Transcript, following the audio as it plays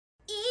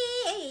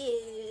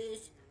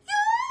kiss.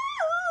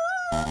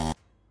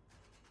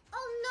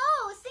 Oh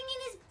no,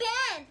 singing is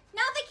banned.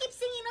 Now if I keep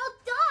singing, I'll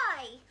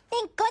die.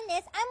 Thank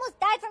goodness, I almost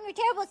died from your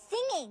terrible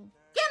singing.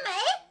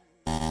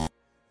 Gimme!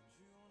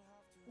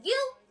 You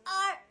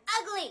are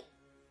ugly.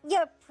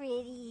 You're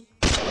pretty.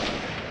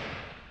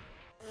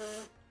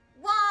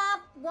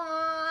 Womp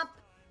womp.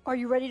 Are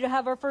you ready to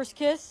have our first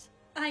kiss?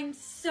 I'm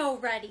so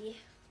ready.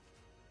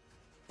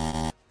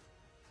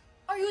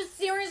 Are you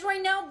serious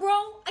right now, bro?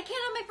 I can't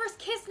have my first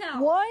kiss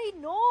now. Why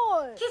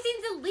not?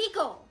 Kissing's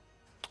illegal.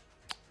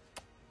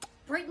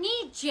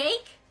 Brittany,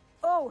 Jake?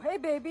 Oh, hey,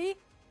 baby.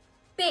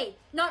 Babe,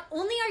 not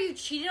only are you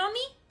cheating on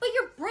me, but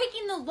you're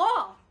breaking the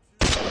law.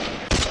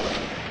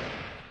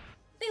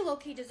 They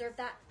low-key deserve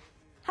that.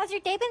 How's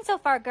your day been so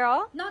far,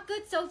 girl? Not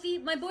good, Sophie.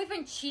 My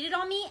boyfriend cheated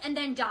on me and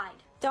then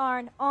died.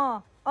 Darn,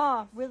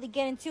 really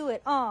get into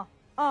it,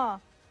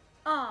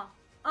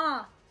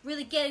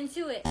 Really get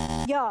into it.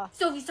 Yeah.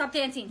 Sophie, stop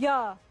dancing.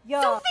 Yeah.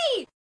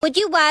 Sophie! Would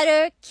you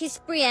rather kiss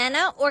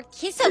Brianna or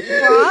kiss a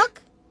frog?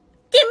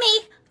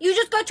 Gimme! You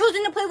just got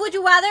chosen to play Would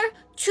You Rather?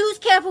 Choose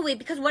carefully,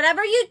 because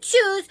whatever you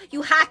choose,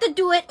 you have to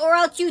do it or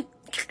else you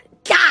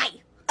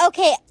die.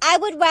 Okay, I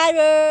would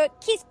rather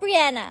kiss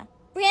Brianna.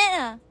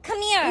 Brianna,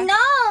 come here. No,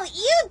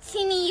 you,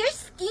 Timmy, you're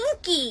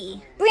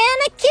stinky.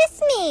 Brianna,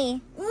 kiss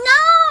me.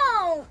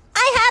 No!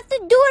 I have to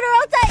do it or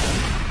else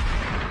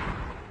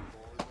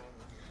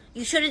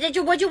You should have did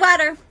your Would You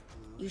Rather.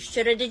 You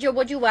should have did your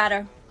Would You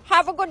Rather.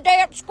 Have a good day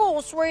at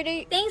school,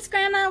 sweetie. Thanks,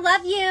 Grandma.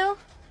 Love you.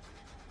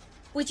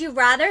 Would you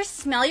rather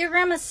smell your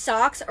grandma's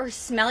socks or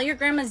smell your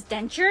grandma's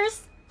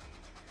dentures?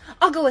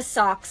 I'll go with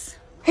socks.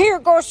 Here,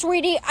 go,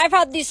 sweetie. I've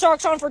had these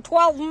socks on for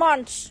 12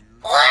 months.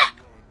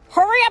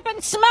 Hurry up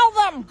and smell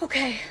them.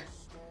 Okay.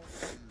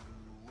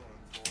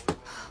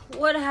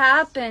 What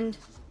happened?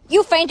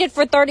 You fainted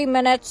for 30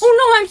 minutes. Oh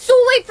no, I'm so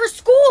late for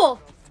school.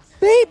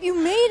 Babe, you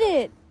made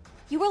it.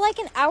 You were like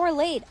an hour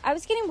late. I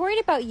was getting worried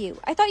about you.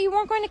 I thought you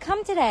weren't going to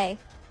come today.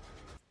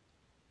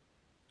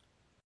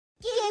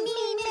 Give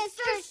me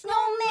Mr.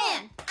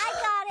 Snowman. I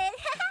got it.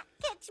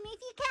 Catch me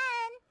if you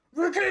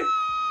can. Ricky!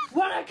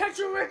 Why'd I catch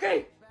you,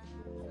 Ricky?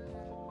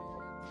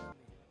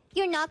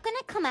 You're not going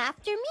to come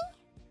after me?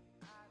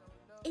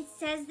 It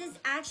says this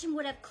action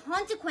would have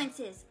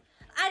consequences.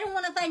 I don't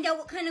want to find out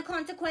what kind of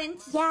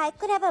consequence. Yeah, it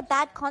could have a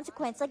bad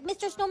consequence, like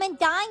Mr. Snowman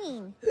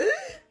dying.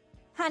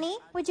 Honey,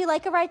 would you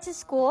like a ride to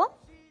school?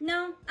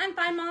 No, I'm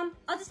fine, Mom.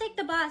 I'll just take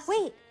the bus.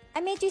 Wait,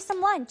 I made you some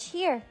lunch.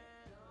 Here.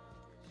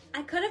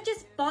 I could have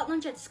just bought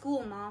lunch at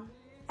school, Mom.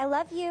 I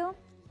love you.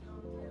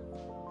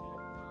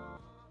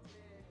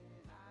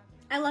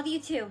 I love you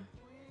too.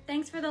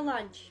 Thanks for the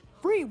lunch.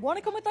 Bree, want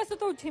to come with us to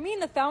throw Timmy in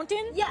the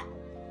fountain? Yeah.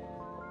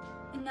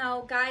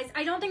 No, guys,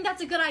 I don't think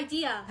that's a good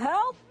idea.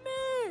 Help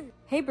me!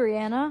 Hey,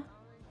 Brianna.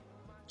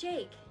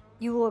 Jake.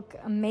 You look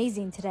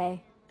amazing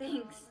today.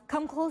 Thanks.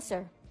 Come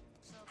closer.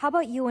 How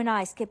about you and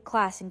I skip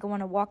class and go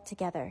on a walk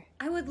together?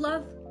 I would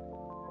love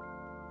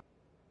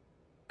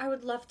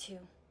to.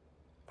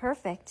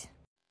 Perfect.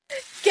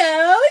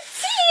 Go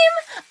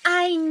team!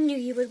 I knew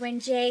you would win,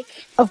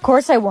 Jake. Of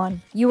course I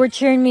won. You were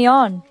cheering me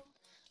on.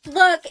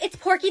 Look, it's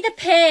Porky the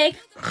pig.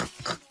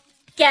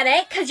 Get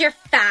it? 'Cause you're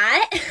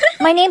fat?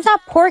 My name's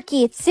not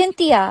Porky, it's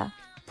Cynthia.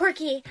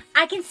 Porky,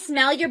 I can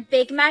smell your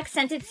Big Mac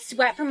scented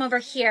sweat from over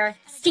here.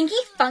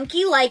 Stinky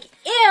funky like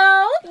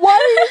ew. Why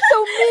are you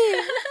so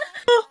mean?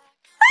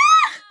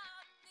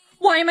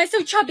 Why am I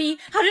so chubby?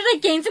 How did I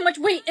gain so much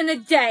weight in a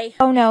day?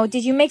 Oh no,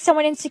 did you make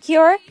someone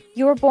insecure?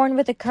 You were born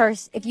with a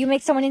curse. If you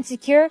make someone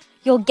insecure,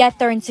 you'll get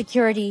their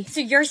insecurity. So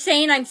you're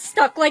saying I'm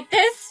stuck like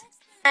this?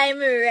 I'm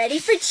ready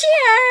for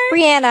cheer.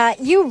 Brianna,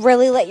 you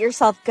really let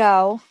yourself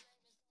go.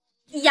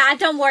 Yeah,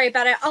 don't worry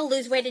about it. I'll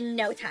lose weight in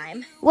no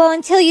time. Well,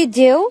 until you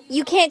do,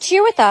 you can't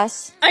cheer with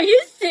us. Are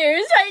you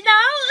serious right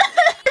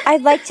now?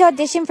 I'd like to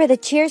audition for the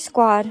cheer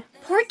squad.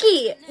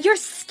 Porky, you're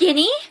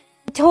skinny?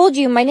 I told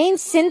you, my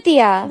name's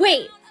Cynthia.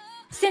 Wait,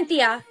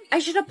 Cynthia, I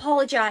should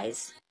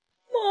apologize.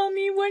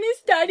 Mommy, when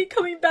is Daddy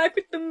coming back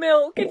with the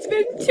milk? It's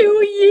been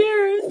 2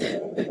 years.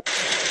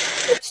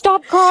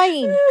 Stop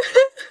crying.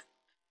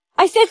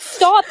 I said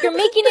stop, you're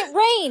making it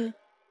rain.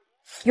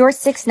 You're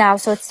 6 now,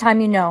 so it's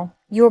time you know.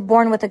 You were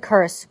born with a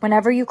curse.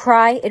 Whenever you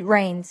cry, it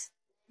rains.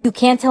 You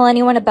can't tell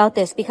anyone about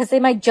this because they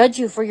might judge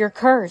you for your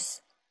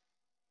curse.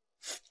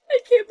 I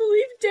can't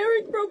believe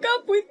Derek broke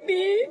up with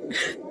me.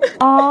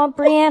 Aw,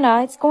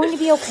 Brianna, it's going to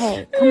be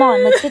okay. Come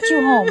on, let's get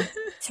you home.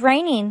 It's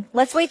raining.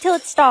 Let's wait till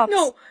it stops.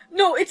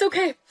 No, it's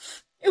okay.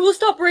 It will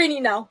stop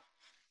raining now.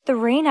 The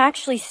rain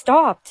actually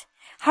stopped.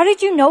 How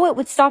did you know it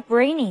would stop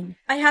raining?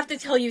 I have to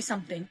tell you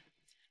something.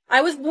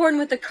 I was born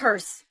with a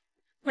curse.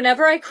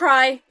 Whenever I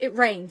cry, it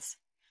rains.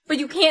 But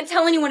you can't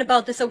tell anyone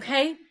about this,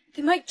 okay?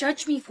 They might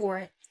judge me for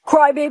it.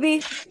 Cry,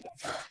 baby.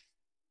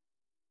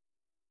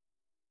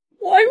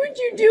 Why would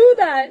you do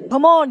that?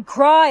 Come on,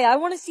 cry. I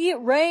want to see it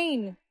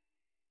rain.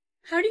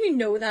 How do you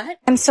know that?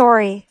 I'm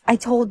sorry. I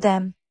told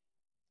them.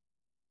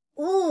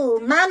 Ooh,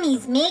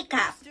 Mommy's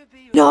makeup.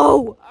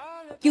 No!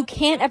 You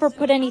can't ever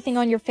put anything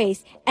on your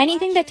face.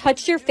 Anything that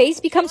touched your face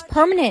becomes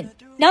permanent.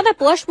 Now that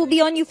blush will be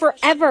on you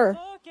forever.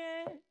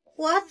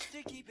 What?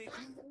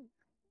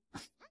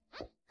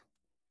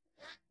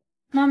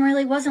 Mom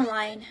really wasn't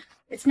lying.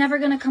 It's never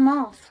gonna come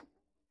off.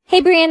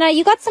 Hey, Brianna,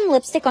 you got some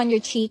lipstick on your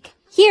cheek.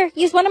 Here,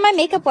 use one of my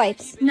makeup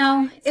wipes.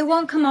 No, it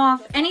won't come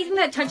off. Anything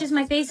that touches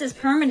my face is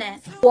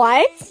permanent.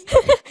 What?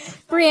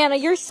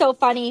 Brianna, you're so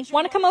funny.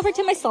 Want to come over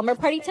to my slumber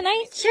party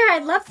tonight? Sure,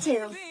 I'd love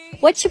to.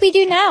 What should we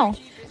do now?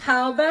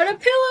 How about a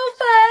pillow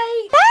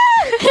fight?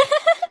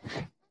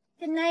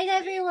 Good night,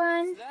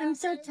 everyone. I'm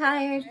so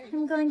tired.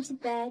 I'm going to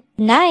bed.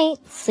 Night.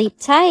 Sleep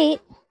tight.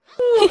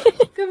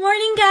 Good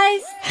morning,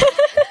 guys.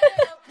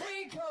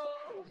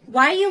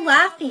 Why are you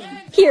laughing?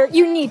 Here,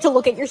 you need to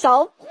look at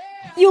yourself.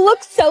 You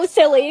look so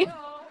silly.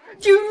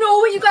 Do you know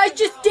what you guys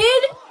just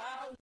did?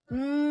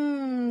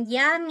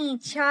 Yummy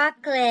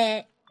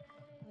chocolate.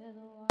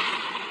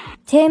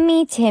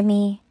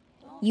 Timmy,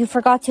 you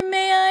forgot to...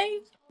 May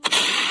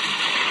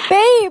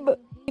Babe!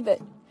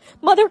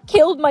 Mother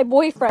killed my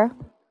boyfriend.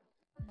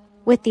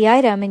 With the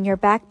item in your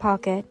back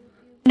pocket.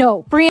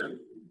 No, Brianna.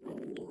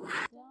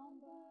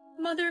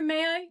 Mother,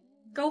 may I?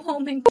 Go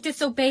home and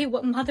disobey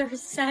what Mother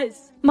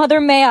says. Mother,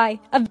 may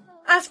I?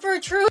 Ask for a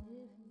truce.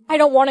 I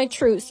don't want a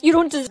truce. You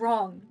don't deserve...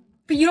 Wrong.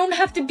 But you don't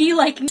have to be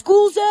like...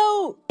 School's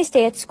out! I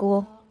stay at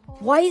school.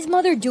 Why is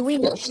Mother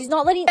doing this? She's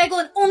not letting... Bagel,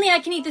 and only I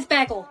can eat this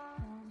bagel.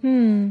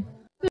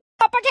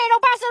 Hot potato,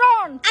 pass it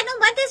on! I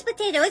don't want this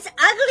potato. It's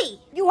ugly.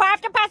 You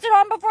have to pass it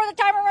on before the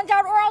timer runs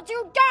out or else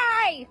you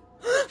die!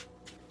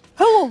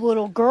 Hello,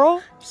 little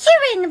girl. Here,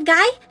 random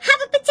guy.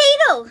 Have a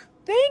potato.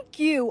 Thank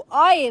you.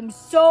 I am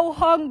so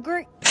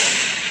hungry.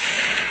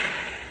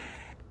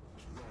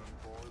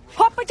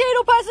 Hot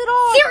potato, pass it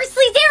on!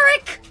 Seriously,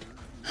 Derek!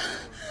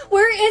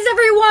 Where is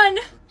everyone?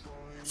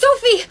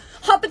 Sophie,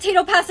 hot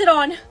potato, pass it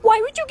on. Why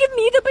would you give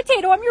me the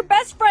potato? I'm your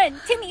best friend.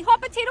 Timmy,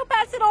 hot potato,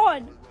 pass it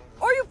on.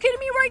 Are you kidding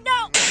me right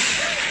now?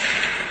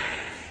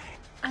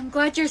 I'm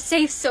glad you're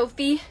safe,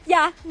 Sophie.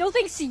 Yeah, no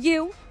thanks to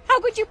you. How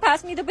could you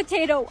pass me the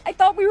potato? I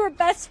thought we were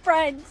best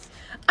friends.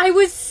 I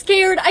was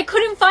scared. I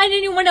couldn't find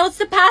anyone else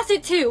to pass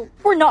it to.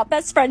 We're not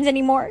best friends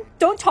anymore.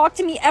 Don't talk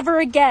to me ever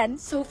again.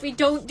 Sophie,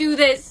 don't do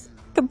this.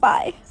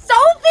 Goodbye.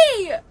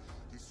 Sophie!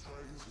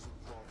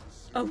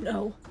 Oh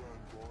no.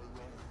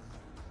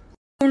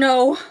 Oh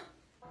no.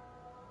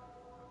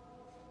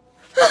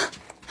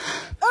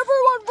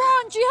 Everyone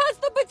run! She has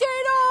the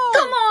potato!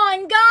 Come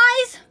on,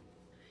 guys!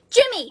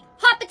 Jimmy,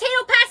 hot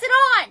potato, pass it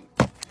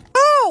on!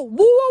 Oh!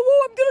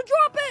 Whoa, I'm gonna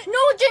drop it! No,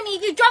 Jimmy,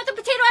 if you drop the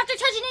potato after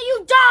touching it,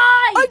 you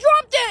die! I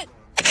dropped it!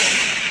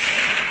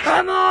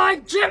 Come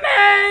on,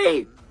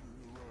 Jimmy!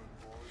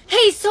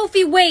 Hey,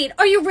 Sophie, wait.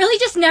 Are you really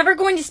just never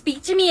going to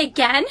speak to me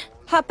again?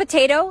 Hot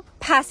potato,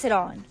 pass it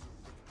on.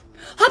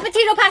 Hot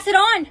potato, pass it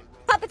on!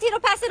 Hot potato,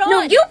 pass it on.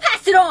 No, you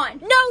pass it on!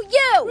 No,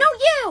 you! No,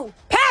 you!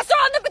 Pass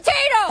on the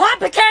potato! Hot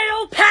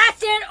potato,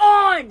 pass it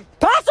on!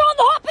 Pass on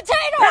the hot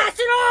potato! Pass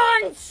it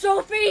on,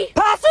 Sophie!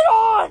 Pass it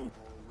on!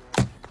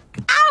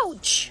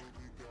 Ouch!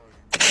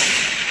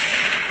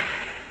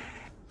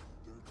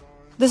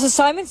 This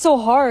assignment's so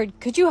hard.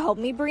 Could you help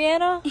me,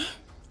 Brianna?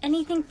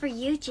 Anything for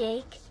you,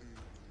 Jake.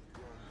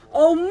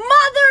 Oh,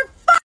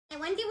 motherfucker! I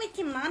wonder what's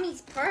in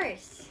Mommy's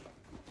purse.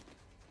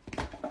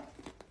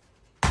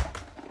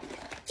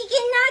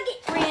 Chicken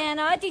nugget.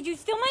 Brianna, did you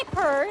steal my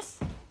purse?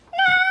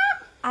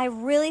 No. I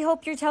really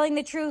hope you're telling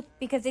the truth,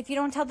 because if you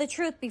don't tell the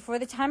truth before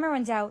the timer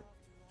runs out,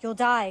 you'll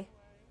die.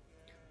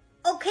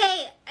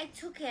 Okay, I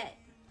took it.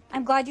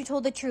 I'm glad you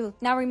told the truth.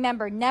 Now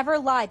remember, never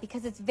lie,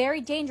 because it's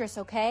very dangerous,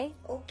 okay?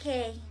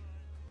 Okay.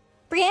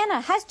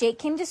 Brianna, has Jake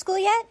came to school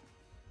yet?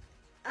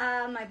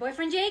 My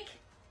boyfriend Jake?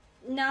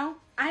 No,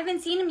 I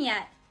haven't seen him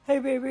yet. Hey,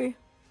 baby.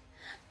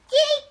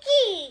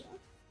 Jakey.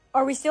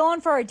 Are we still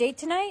on for our date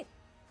tonight?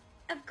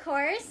 Of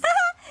course.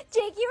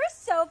 Jake, you were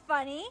so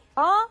funny.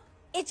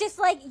 It's just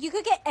like you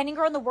could get any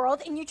girl in the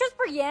world and you chose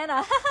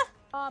Brianna.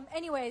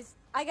 Anyways,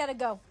 I gotta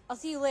go. I'll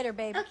see you later,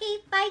 babe. Okay,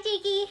 bye,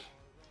 Jakey.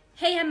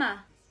 Hey,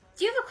 Emma.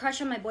 Do you have a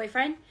crush on my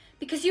boyfriend?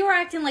 Because you were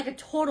acting like a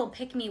total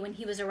pick-me when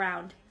he was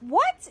around.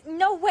 What?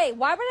 No way.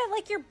 Why would I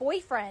like your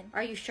boyfriend?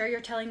 Are you sure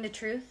you're telling the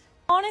truth?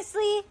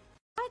 Honestly,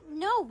 what?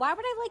 No. Why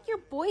would I like your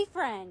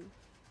boyfriend?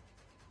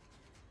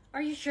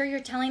 Are you sure you're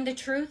telling the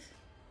truth?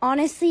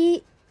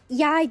 Honestly,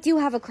 yeah, I do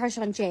have a crush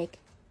on Jake.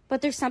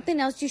 But there's something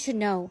else you should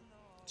know.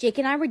 Jake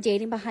and I were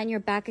dating behind your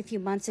back a few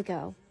months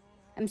ago.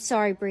 I'm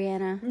sorry,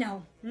 Brianna.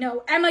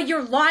 No, Emma,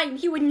 you're lying.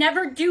 He would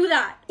never do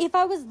that. If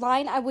I was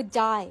lying, I would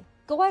die.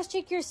 Go ask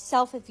Jake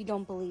yourself if you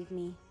don't believe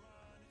me.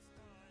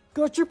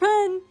 Got your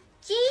pen.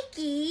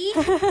 Jakey.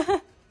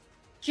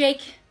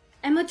 Jake,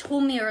 Emma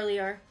told me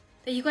earlier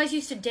that you guys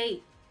used to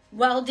date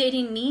while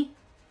dating me.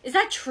 Is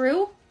that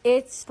true?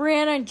 It's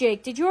Brianna and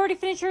Jake. Did you already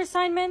finish your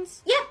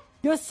assignments? Yep.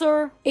 Yes,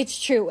 sir. It's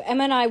true.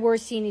 Emma and I were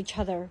seeing each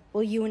other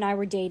while you and I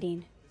were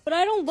dating. But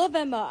I don't love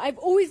Emma. I've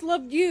always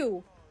loved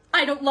you.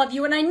 I don't love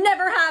you and I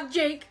never have,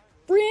 Jake.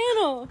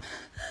 Brianna.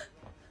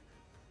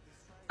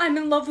 I'm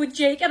in love with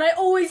Jake and I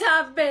always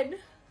have been.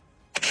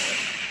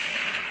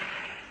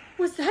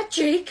 Was that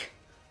Jake?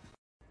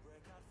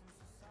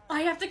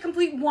 I have to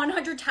complete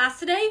 100 tasks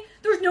today?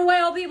 There's no way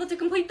I'll be able to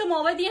complete them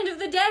all by the end of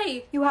the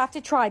day. You have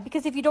to try,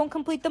 because if you don't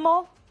complete them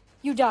all,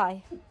 you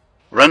die.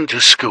 Run to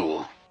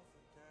school.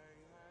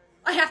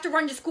 I have to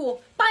run to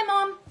school. Bye,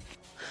 Mom.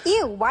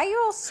 Ew, why are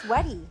you all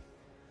sweaty?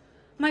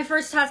 My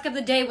first task of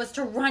the day was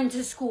to run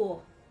to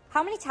school.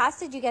 How many tasks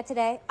did you get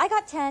today? I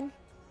got 10.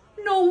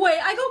 No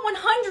way, I got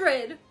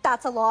 100.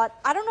 That's a lot.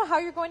 I don't know how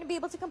you're going to be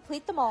able to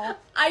complete them all.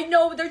 I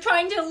know, they're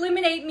trying to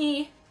eliminate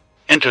me.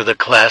 Enter the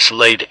class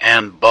late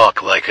and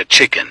balk like a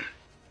chicken.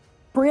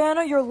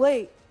 Brianna, you're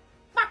late.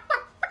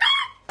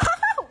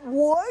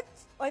 What?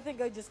 I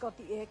think I just got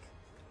the ick.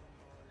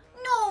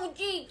 No,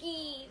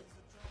 Jakey.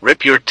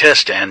 Rip your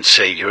test and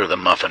say you're the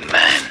Muffin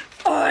Man.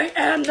 I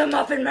am the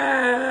Muffin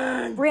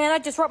Man.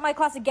 Brianna, disrupt my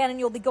class again and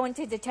you'll be going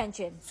to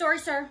detention. Sorry,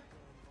 sir.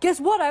 Guess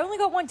what? I only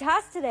got one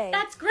task today.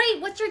 That's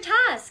great. What's your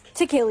task?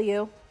 To kill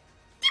you.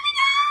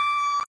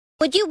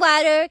 Would you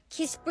rather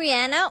kiss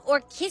Brianna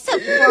or kiss a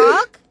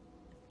frog?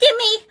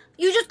 Timmy,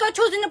 you just got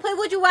chosen to play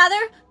Would You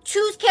Rather?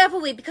 Choose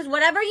carefully, because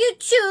whatever you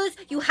choose,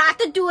 you have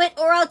to do it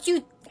or else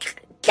you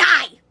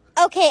die.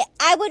 Okay,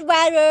 I would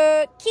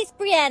rather kiss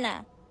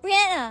Brianna.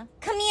 Brianna,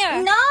 come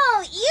here. No,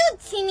 you,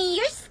 Timmy,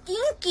 you're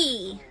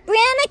stinky.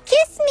 Brianna,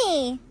 kiss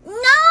me.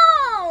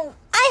 No!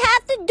 I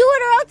have to do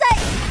it or else I...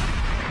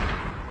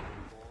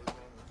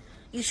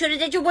 You should have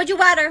did your Would You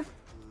Rather.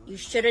 You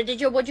should have did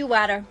your Would You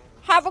Rather.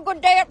 Have a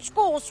good day at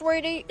school,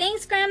 sweetie.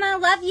 Thanks, Grandma.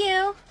 Love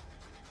you.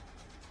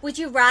 Would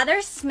you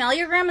rather smell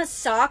your grandma's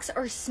socks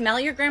or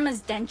smell your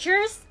grandma's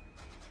dentures?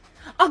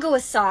 I'll go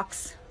with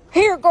socks.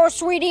 Here, go,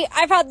 sweetie.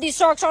 I've had these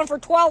socks on for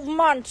 12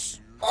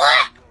 months.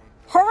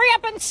 Hurry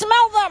up and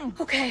smell them.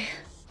 Okay.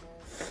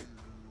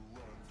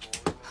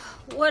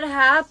 What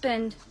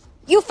happened?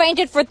 You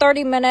fainted for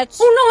 30 minutes.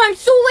 Oh no, I'm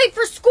so late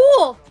for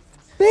school!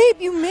 Babe,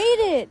 you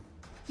made it.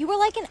 You were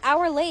like an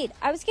hour late.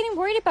 I was getting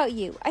worried about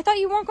you. I thought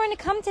you weren't going to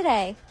come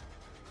today.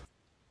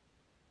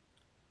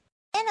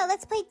 Anna,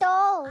 let's play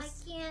dolls. I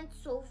can't,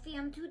 Sophie.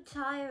 I'm too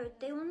tired.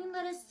 They only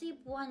let us sleep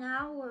 1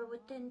 hour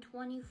within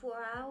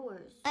 24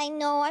 hours. I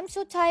know, I'm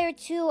so tired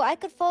too. I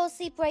could fall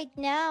asleep right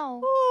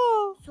now.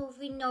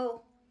 Sophie,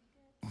 no.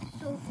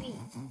 Sophie.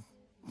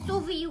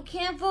 Sophie, you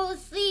can't fall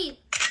asleep.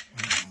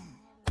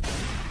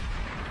 Sophie,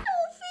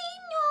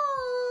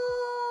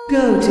 no.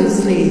 Go to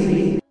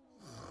sleep.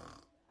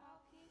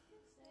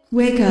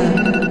 Wake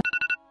up.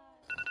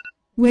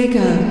 Wake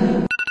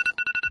up.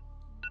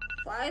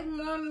 5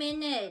 more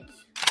minutes.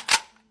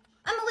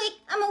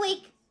 I'm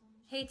awake.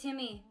 Hey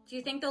Timmy, do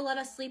you think they'll let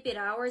us sleep 8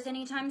 hours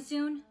anytime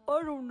soon?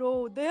 I don't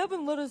know. They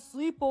haven't let us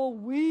sleep all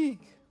week.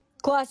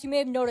 Class, you may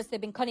have noticed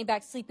they've been cutting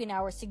back sleeping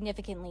hours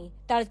significantly.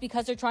 That is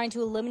because they're trying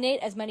to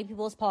eliminate as many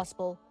people as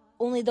possible.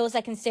 Only those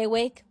that can stay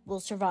awake will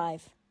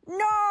survive.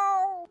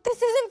 No!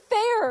 This isn't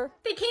fair.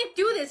 They can't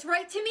do this,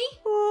 right Timmy?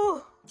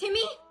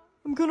 Timmy?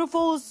 I'm gonna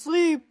fall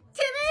asleep.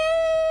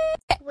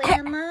 Timmy!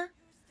 Grandma,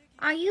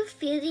 are you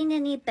feeling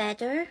any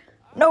better?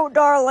 No,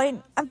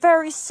 darling. I'm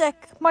very sick.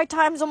 My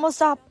time's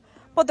almost up.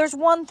 But there's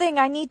one thing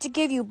I need to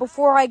give you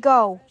before I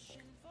go.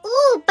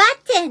 Ooh,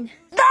 button.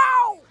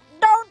 No!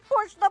 Don't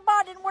push the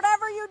button,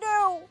 whatever you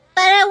do.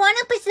 But I want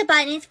to push the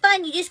button. It's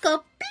fun. You just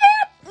go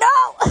blip.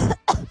 No!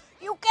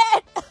 You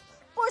can't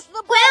push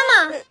the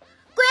Grandma! button.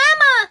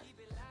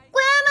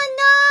 Grandma,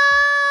 no!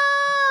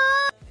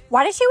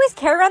 Why does she always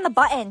carry around the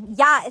button?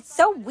 Yeah, it's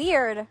so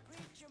weird.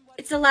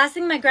 It's the last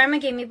thing my grandma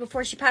gave me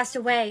before she passed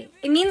away.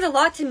 It means a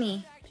lot to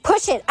me.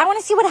 Push it. I want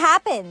to see what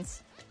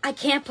happens. I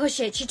can't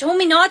push it. She told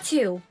me not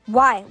to.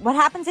 Why? What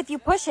happens if you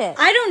push it?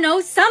 I don't know,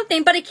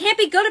 something, but it can't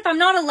be good if I'm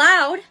not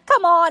allowed.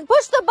 Come on,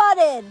 push the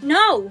button.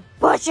 No.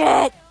 Push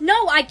it.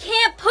 No, I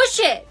can't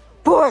push it.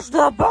 Push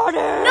the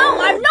button.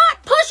 No, I'm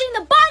not pushing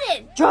the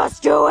button.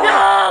 Just do it.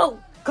 No.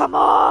 Come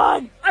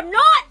on. I'm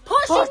not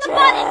pushing the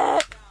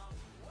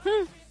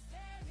button.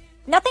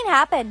 Nothing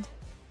happened.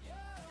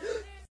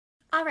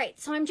 All right,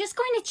 so I'm just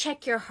going to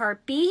check your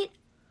heartbeat.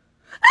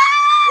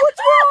 What's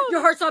wrong?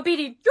 Your heart's not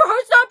beating. Your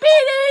heart's not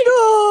beating.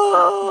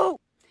 No.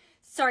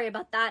 Sorry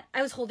about that.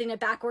 I was holding it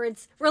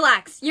backwards.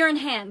 Relax. You're in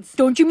hands.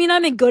 Don't you mean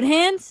I'm in good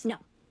hands? No.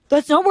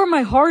 That's not where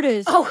my heart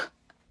is. Oh,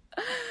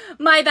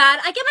 my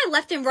bad. I get my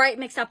left and right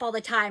mixed up all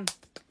the time.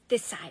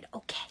 This side.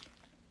 Okay.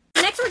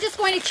 Next, we're just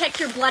going to check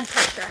your blood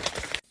pressure.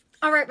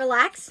 All right,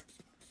 relax.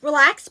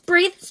 Relax.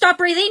 Breathe. Stop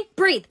breathing.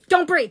 Breathe.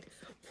 Don't breathe.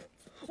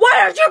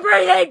 Why aren't you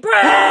breathing?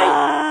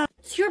 Breathe!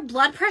 So your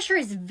blood pressure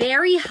is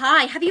very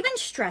high. Have you been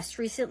stressed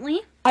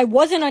recently? I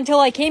wasn't until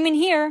I came in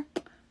here.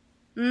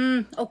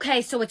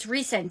 Okay, so it's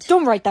recent.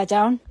 Don't write that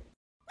down.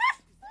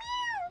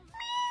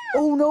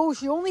 Oh no,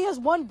 she only has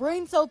one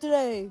brain cell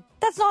today.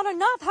 That's not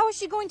enough. How is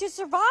she going to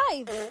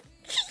survive?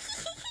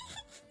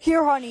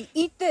 Here, honey,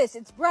 eat this.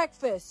 It's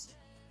breakfast.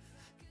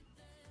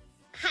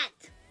 Hot.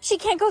 She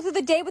can't go through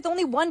the day with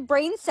only one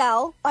brain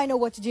cell. I know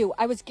what to do.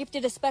 I was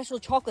gifted a special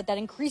chocolate that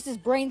increases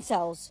brain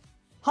cells.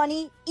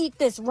 Honey, eat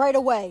this right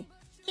away.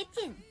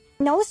 Kitchen.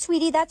 No,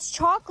 sweetie, that's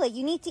chocolate.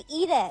 You need to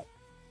eat it.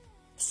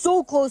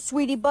 So close,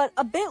 sweetie, but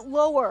a bit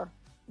lower.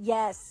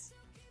 Yes.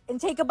 And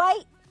take a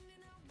bite.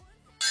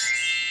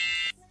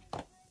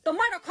 The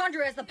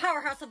mitochondria is the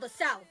powerhouse of the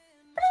cell.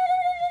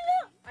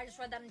 I just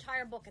read that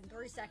entire book in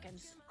 3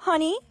 seconds.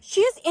 Honey,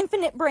 she has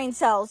infinite brain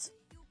cells.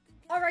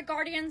 Alright,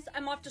 Guardians,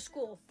 I'm off to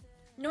school.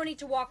 No need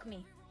to walk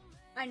me.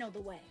 I know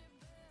the way.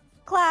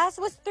 Class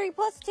was 3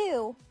 plus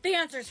 2. The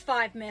answer's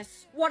 5,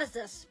 miss. What is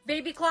this?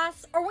 Baby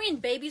class? Are we in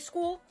baby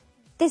school?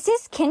 This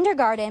is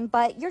kindergarten,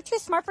 but you're too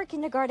smart for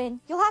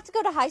kindergarten. You'll have to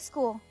go to high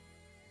school.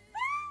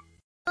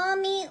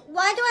 Mommy,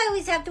 why do I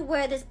always have to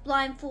wear this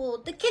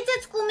blindfold? The kids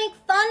at school make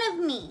fun of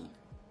me.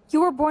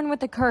 You were born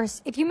with a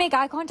curse. If you make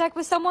eye contact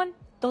with someone,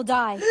 they'll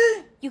die.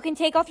 You can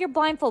take off your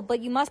blindfold,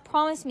 but you must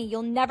promise me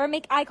you'll never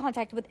make eye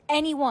contact with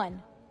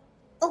anyone.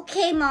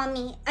 Okay,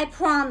 Mommy, I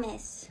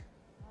promise.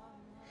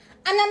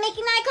 I'm not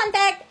making eye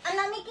contact. I'm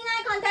not making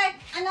eye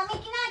contact. I'm not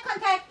making eye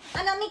contact.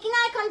 I'm not making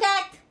eye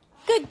contact.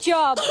 Good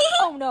job.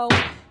 Oh no.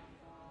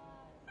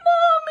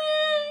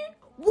 Mommy!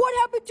 What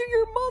happened to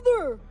your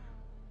mother?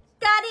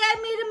 Daddy, I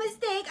made a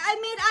mistake. I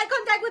made eye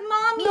contact with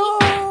Mommy.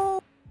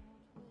 No!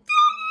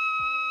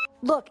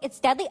 Look, it's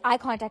deadly eye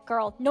contact,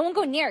 girl. No one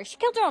go near her. She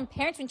killed her own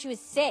parents when she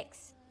was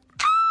 6.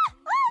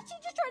 She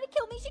just tried to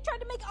kill me. She tried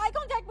to make eye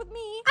contact with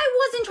me. I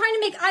wasn't trying to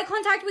make eye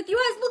contact with you.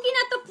 I was looking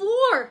at the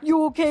floor.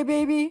 You okay,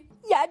 baby?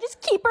 Yeah, just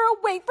keep her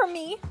away from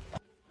me.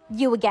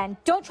 You again.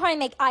 Don't try and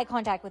make eye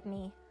contact with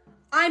me.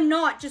 I'm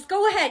not. Just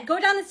go ahead. Go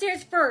down the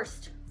stairs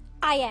first.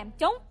 I am.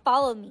 Don't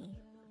follow me.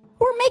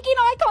 We're making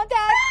eye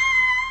contact.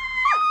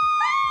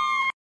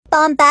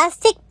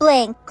 Bombastic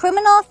blank.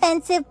 Criminal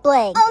offensive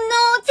blank. Oh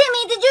no,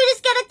 Timmy, did you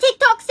just get a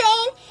TikTok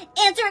saying?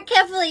 Answer it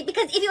carefully,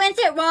 because if you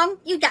answer it wrong,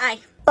 you die.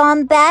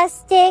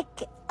 Bombastic,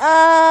 Timmy,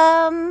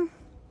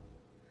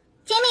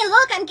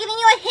 look, I'm giving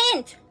you a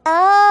hint.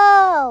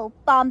 Oh,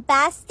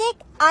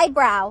 bombastic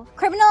eyebrow.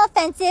 Criminal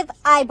offensive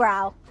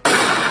eyebrow. No!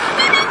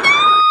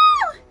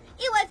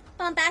 It was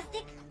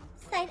bombastic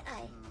side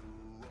eye.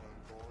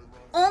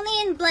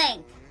 Only in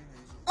blank.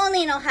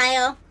 Only in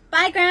Ohio.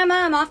 Bye,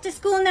 Grandma. I'm off to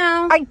school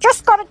now. I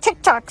just got a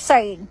TikTok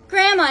saying.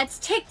 Grandma, it's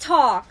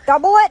TikTok.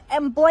 Double it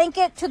and blank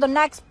it to the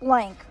next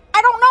blank.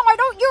 I don't know. I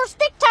don't use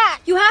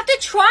TikTok. You have to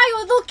try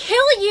or they'll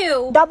kill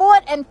you. Double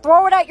it and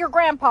throw it at your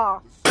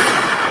grandpa.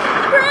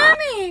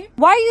 Grammy!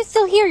 Why are you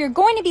still here? You're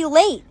going to be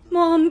late.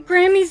 Mom,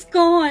 Grammy's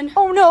gone.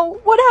 Oh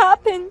no, what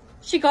happened?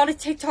 She got a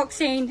TikTok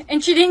saying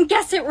and she didn't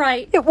guess it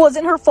right. It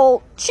wasn't her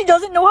fault. She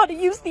doesn't know how to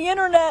use the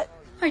internet.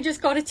 I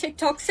just got a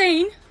TikTok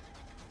saying.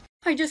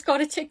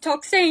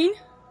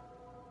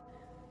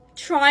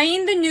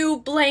 Trying the new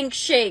blank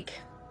shake.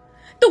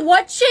 The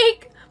what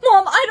shake?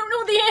 Mom, I don't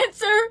know the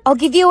answer. I'll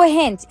give you a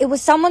hint. It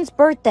was someone's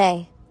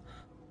birthday.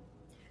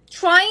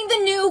 Trying the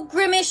new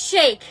grimace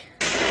shake.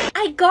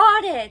 I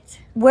got it.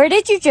 Where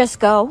did you just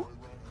go?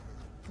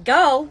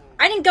 Go?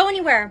 I didn't go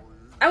anywhere.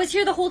 I was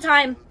here the whole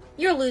time.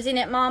 You're losing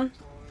it, Mom.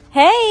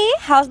 Hey,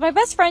 how's my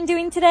best friend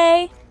doing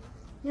today?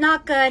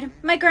 Not good.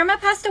 My grandma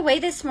passed away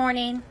this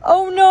morning.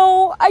 Oh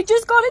no, I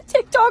just got a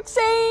TikTok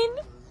saying.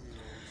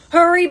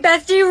 Hurry,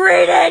 Bestie,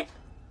 read it!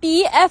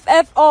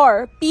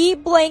 BFFR, be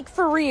blank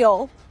for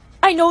real.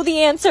 I know the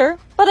answer,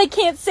 but I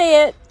can't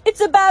say it.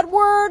 It's a bad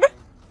word.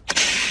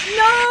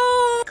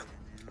 No!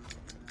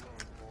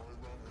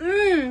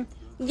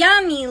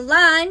 Yummy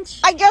lunch.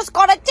 I just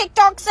got a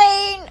TikTok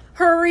saying.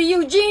 Hurry,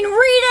 Eugene,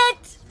 read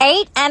it!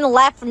 8 and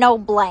left no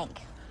blank.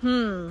 8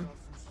 and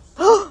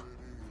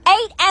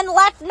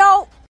left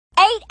no.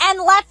 8 and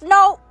left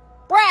no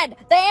bread.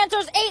 The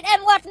answer's 8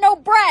 and left no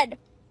bread.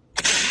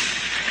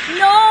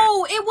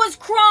 No, it was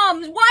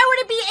crumbs. Why would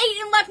it be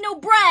 8 and left no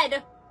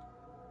bread?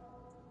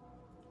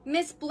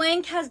 Miss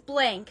Blank has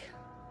blank.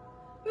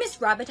 Miss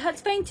Rabbit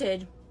has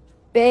fainted.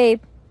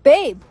 Babe,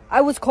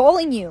 I was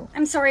calling you.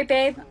 I'm sorry,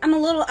 babe. I'm a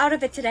little out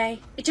of it today.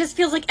 It just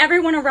feels like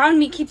everyone around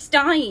me keeps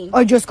dying.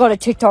 I just got a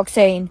TikTok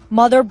saying,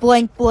 mother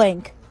blank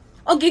blank.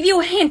 I'll give you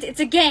a hint. It's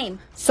a game.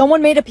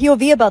 Someone made a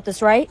POV about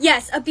this, right?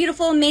 Yes, a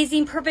beautiful,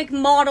 amazing, perfect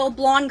model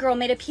blonde girl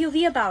made a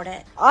POV about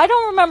it. I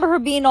don't remember her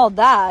being all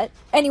that.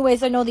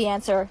 Anyways, I know the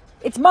answer.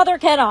 It's Mother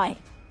Can I.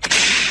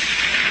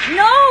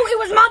 No, it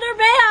was Mother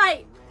May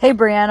I. Hey,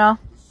 Brianna.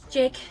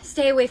 Jake,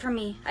 stay away from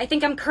me. I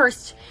think I'm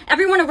cursed.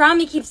 Everyone around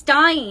me keeps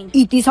dying.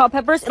 Eat these hot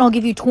peppers and I'll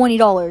give you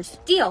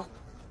 $20. Deal.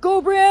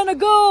 Go, Brianna,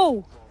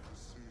 go!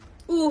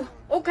 Ooh,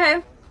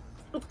 okay.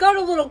 Let's go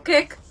to Little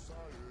Kick.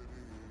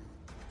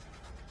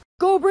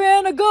 Go,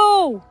 Brianna,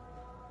 go!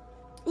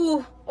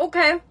 Ooh,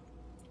 okay.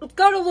 Let's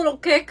go to Little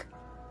Kick.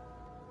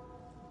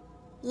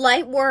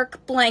 Light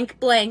work, blank,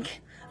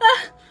 blank.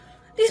 Ah,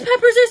 these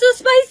peppers are so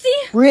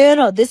spicy.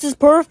 Brianna, this is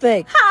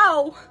perfect.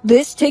 How?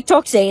 This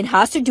TikTok saying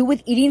has to do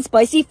with eating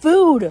spicy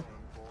food.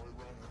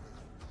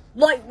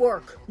 Light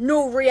work,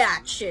 no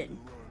reaction.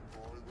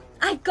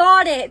 I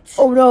got it.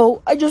 Oh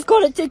no, I just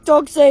got a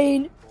TikTok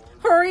saying.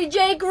 Hurry,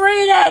 Jake,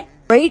 read it.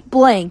 Rate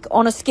blank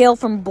on a scale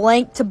from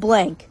blank to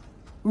blank.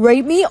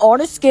 Rate me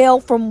on a scale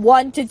from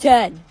 1 to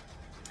 10.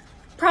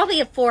 Probably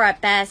a 4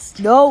 at best.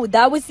 No,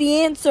 that was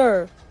the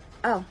answer.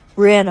 Oh.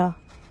 Brianna,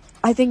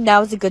 I think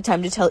now is a good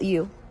time to tell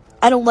you.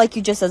 I don't like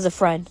you just as a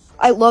friend.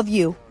 I love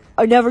you.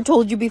 I never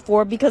told you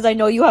before because I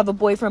know you have a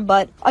boyfriend,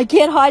 but I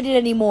can't hide it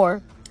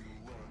anymore.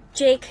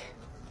 Jake,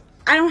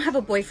 I don't have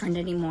a boyfriend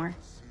anymore.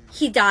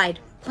 He died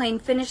playing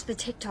Finish the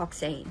TikTok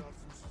saying.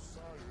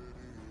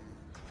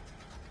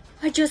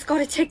 I just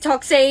got a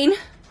TikTok saying.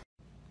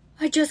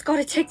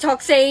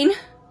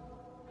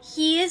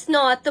 He is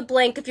not the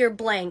blank of your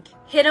blank.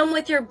 Hit him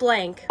with your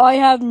blank. I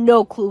have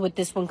no clue what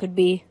this one could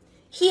be.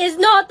 He is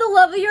not the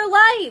love of your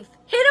life.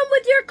 Hit him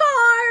with your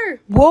car.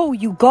 Whoa,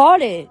 you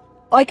got it.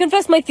 I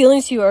confessed my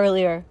feelings to you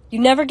earlier. You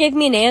never gave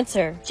me an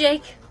answer.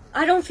 Jake,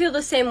 I don't feel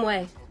the same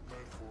way.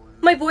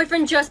 My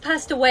boyfriend just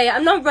passed away.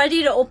 I'm not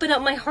ready to open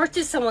up my heart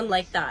to someone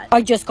like that.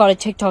 I just got a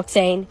TikTok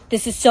saying,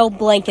 this is so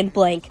blank and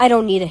blank. I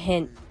don't need a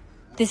hint.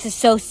 This is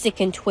so sick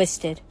and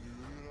twisted.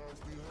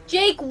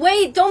 Jake,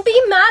 wait. Don't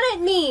be mad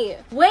at me.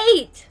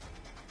 Wait.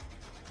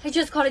 I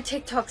just got a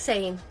TikTok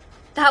saying,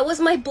 that was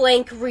my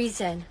blank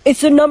reason.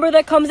 It's the number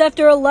that comes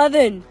after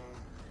 11.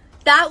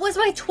 That was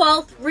my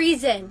 12th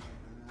reason.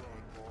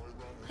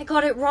 I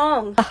got it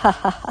wrong.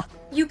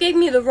 You gave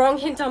me the wrong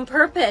hint on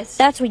purpose.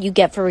 That's what you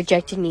get for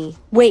rejecting me.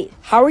 Wait,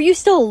 how are you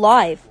still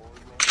alive?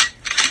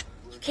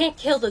 You can't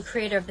kill the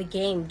creator of the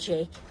game,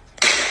 Jake.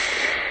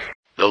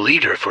 The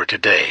leader for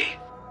today.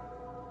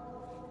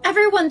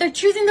 Everyone, they're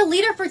choosing the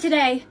leader for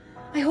today.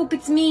 I hope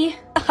it's me.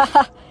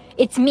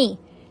 It's me.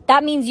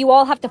 That means you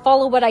all have to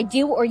follow what I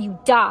do or you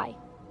die.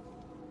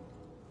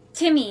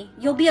 Timmy,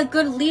 you'll be a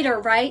good leader,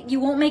 right? You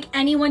won't make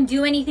anyone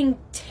do anything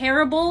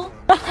terrible?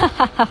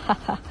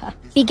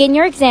 Begin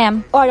your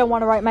exam. Oh, I don't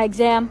want to write my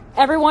exam.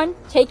 Everyone,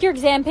 take your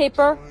exam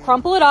paper,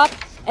 crumple it up,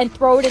 and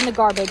throw it in the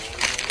garbage.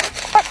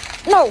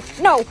 No,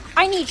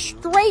 I need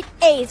straight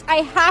A's. I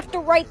have to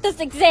write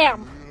this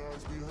exam.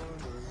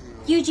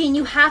 Eugene,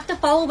 you have to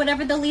follow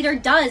whatever the leader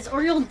does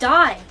or you'll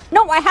die.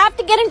 No, I have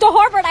to get into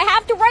Harvard. I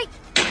have to write.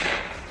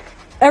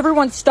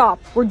 Everyone stop.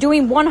 We're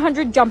doing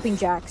 100 jumping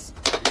jacks.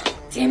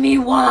 Timmy,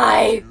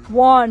 why?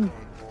 1,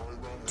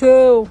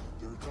 2.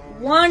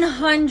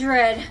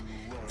 100.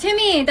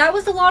 Timmy, that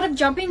was a lot of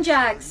jumping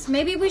jacks.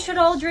 Maybe we should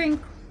all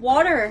drink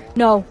water.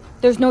 No,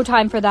 there's no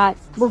time for that.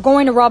 We're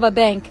going to rob a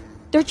bank.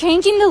 They're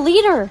changing the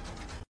leader.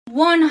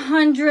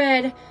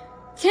 100.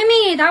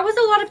 Timmy, that was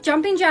a lot of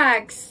jumping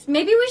jacks.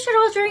 Maybe we should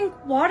all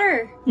drink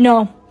water.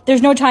 No,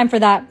 there's no time for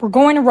that. We're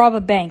going to rob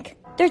a bank.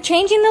 They're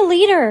changing the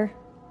leader.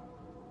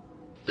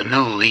 The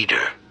new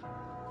leader.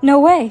 No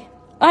way.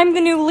 I'm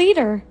the new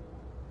leader.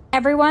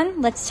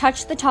 Everyone, let's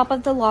touch the top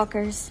of the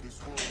lockers.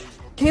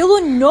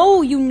 Kayla,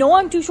 no. You know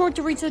I'm too short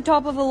to reach the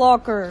top of a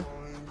locker.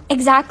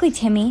 Exactly,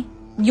 Timmy.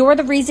 You're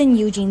the reason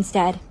Eugene's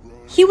dead.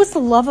 He was the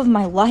love of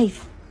my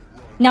life.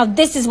 Now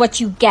this is what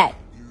you get.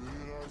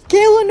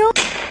 Kayla, no.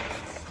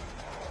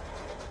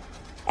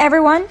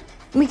 Everyone,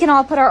 we can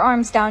all put our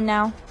arms down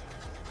now.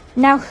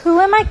 Now who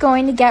am I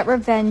going to get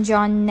revenge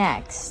on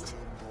next?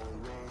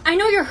 I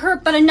know you're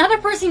hurt, but another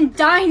person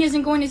dying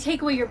isn't going to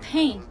take away your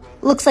pain.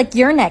 Looks like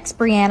you're next,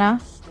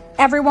 Brianna.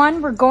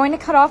 Everyone, we're going to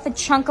cut off a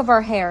chunk of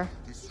our hair.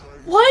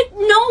 What?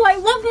 No, I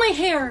love my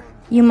hair.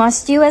 You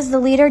must do as the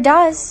leader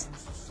does.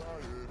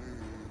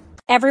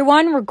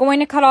 Everyone, we're going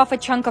to cut off a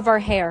chunk of our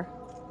hair.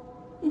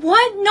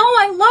 What? No,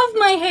 I love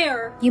my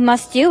hair. You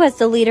must do as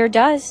the leader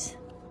does.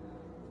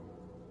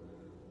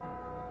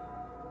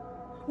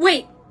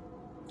 Wait,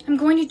 I'm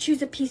going to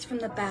choose a piece from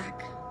the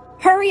back.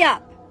 Hurry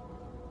up.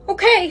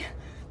 Okay.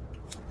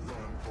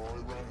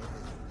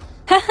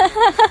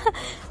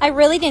 I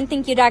really didn't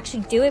think you'd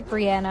actually do it,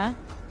 Brianna.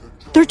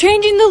 They're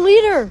changing the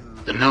leader.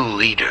 The new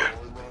leader.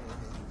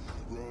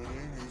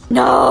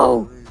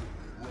 No.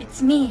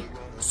 It's me.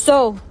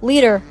 So,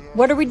 leader,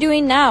 what are we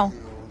doing now?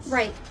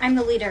 Right, I'm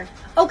the leader.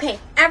 Okay,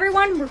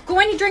 everyone, we're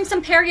going to drink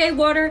some Perrier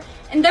water,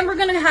 and then we're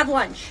going to have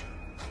lunch.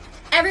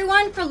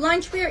 Everyone, for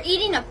lunch, we are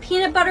eating a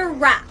peanut butter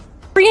wrap.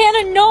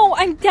 Brianna, no,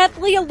 I'm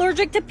deathly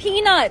allergic to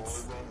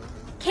peanuts.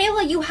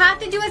 Kayla, you have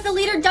to do as the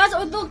leader does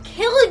or they'll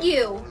kill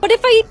you. But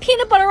if I eat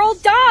peanut butter, I'll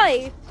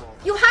die.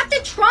 You have to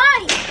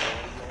try.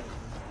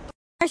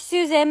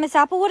 Susan, Miss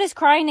Applewood is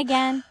crying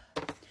again.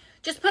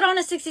 Just put on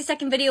a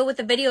 60-second video with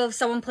a video of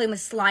someone playing with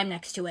slime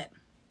next to it.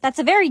 That's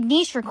a very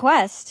niche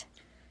request.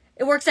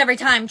 It works every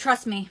time,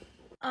 trust me.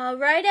 All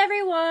right,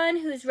 everyone,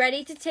 who's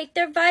ready to take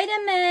their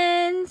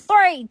vitamins?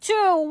 3,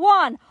 2,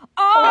 1.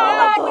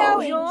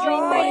 Oh,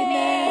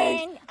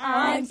 enjoyment.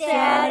 I'm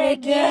sad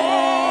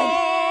again.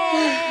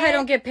 I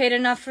don't get paid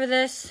enough for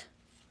this.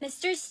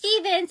 Mr.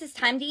 Stevens, it's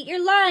time to eat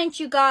your lunch.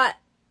 You got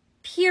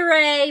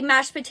puree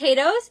mashed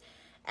potatoes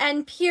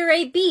and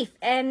puree beef,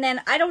 and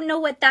then I don't know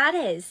what that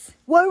is.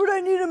 Why would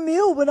I need a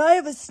meal when I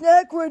have a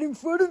snack right in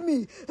front of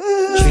me?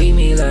 Treat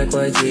me like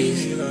white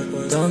teeth.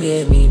 Don't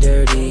get me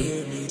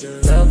dirty.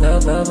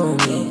 Love on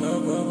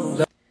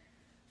me.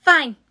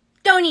 Fine,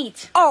 don't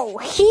eat. Oh,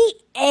 he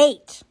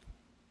ate.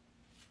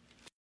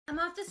 I'm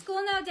off to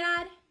school now,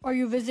 Dad. Are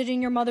you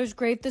visiting your mother's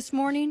grave this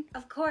morning?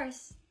 Of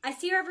course. I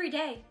see her every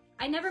day.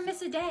 I never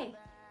miss a day.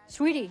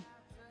 Sweetie,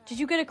 did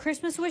you get a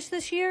Christmas wish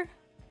this year?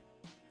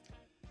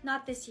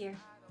 Not this year.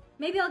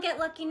 Maybe I'll get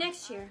lucky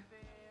next year.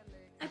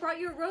 I brought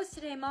you a rose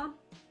today, Mom.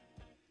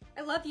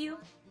 I love you.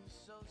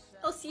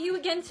 I'll see you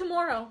again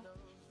tomorrow.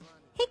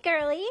 Hey,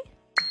 girly.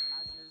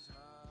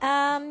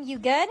 You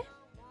good?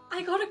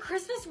 I got a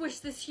Christmas wish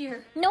this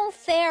year. No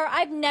fair.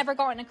 I've never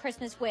gotten a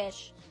Christmas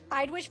wish.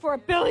 I'd wish for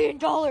 $1 billion.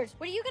 What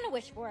are you gonna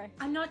wish for?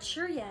 I'm not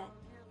sure yet.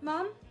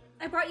 Mom,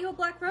 I brought you a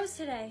black rose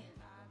today.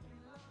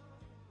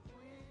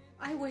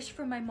 I wish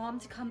for my mom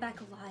to come back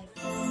alive.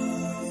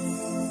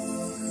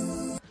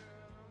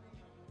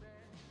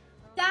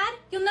 Dad,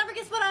 you'll never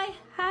guess what I...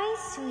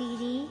 Hi,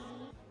 sweetie.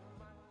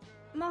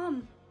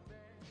 Mom,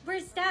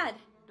 where's Dad?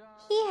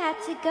 He had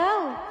to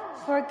go.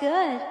 For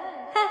good.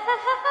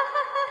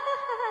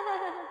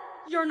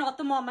 You're not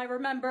the mom I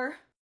remember.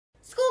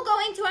 School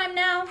going time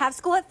now. Have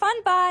school at fun,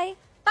 bye.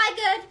 Bye,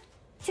 good.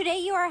 Today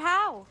you are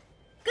how?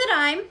 Good,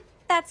 I'm.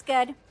 That's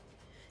good.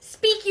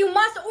 Speak, you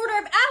must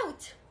order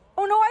out.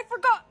 Oh no, I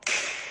forgot.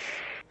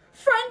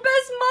 Friend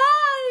best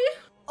my.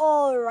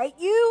 Alright,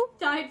 you.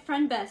 Died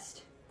friend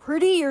best.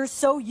 Pretty or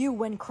so you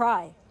when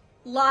cry.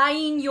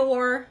 Lying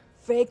your.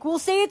 Fake will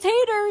say it's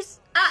haters.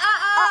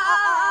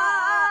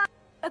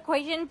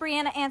 Equation,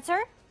 Brianna, answer.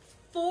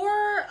 4,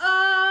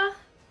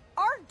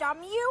 Are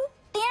dumb you?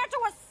 The answer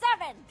was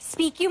 7.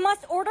 Speak, you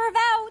must order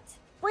out.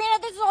 Brianna,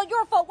 this is all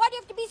your fault. Why do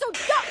you have to be so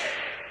dumb?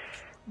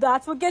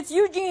 That's what gets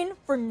Eugene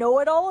for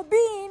know-it-all a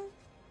bean.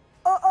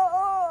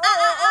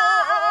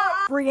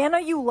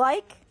 Brianna, you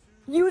like?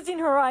 Using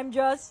her, I'm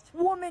just.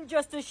 Woman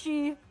just as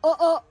she.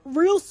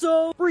 Real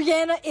so.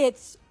 Brianna,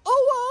 it's.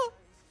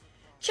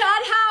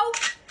 Chad, how?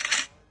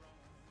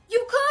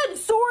 You could.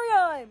 Sorry,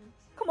 I'm.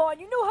 Come on,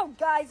 you know how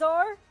guys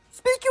are.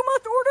 Speak, you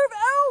must order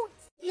out.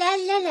 La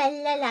la la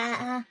la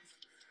la.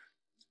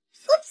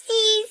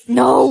 Oopsies.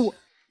 No!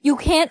 You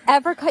can't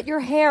ever cut your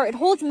hair. It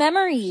holds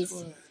memories.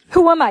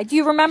 Who am I? Do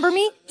you remember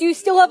me? Do you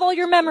still have all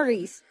your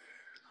memories?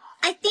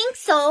 I think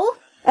so.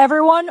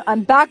 Everyone,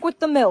 I'm back with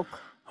the milk.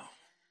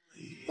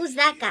 Who's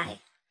that guy?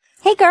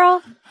 Hey,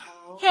 girl.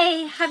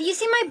 Hey, have you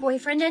seen my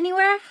boyfriend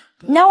anywhere?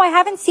 No, I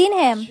haven't seen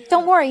him.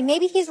 Don't worry,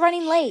 maybe he's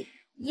running late.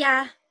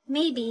 Yeah,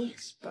 maybe.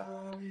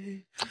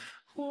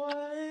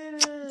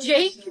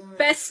 Jake,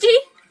 bestie?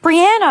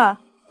 Brianna.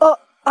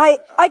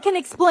 I can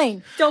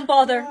explain. Don't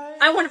bother.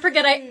 I want to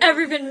forget I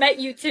ever even met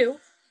you two.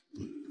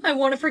 I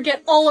want to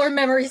forget all our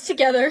memories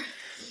together.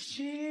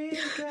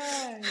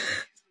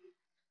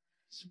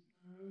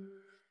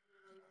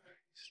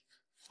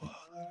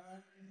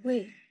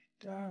 Wait,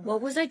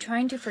 what was I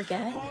trying to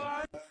forget?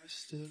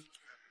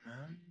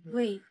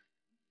 Wait,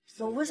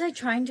 what was I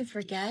trying to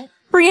forget?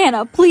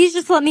 Brianna, please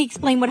just let me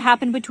explain what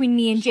happened between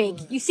me and Jake.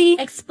 You see?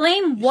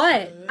 Explain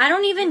what? I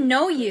don't even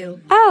know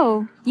you.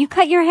 Oh, you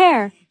cut your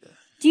hair.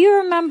 Do you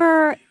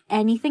remember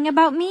anything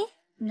about me?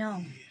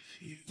 No.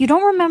 You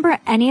don't remember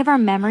any of our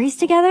memories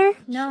together?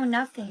 No,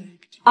 nothing.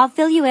 I'll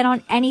fill you in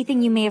on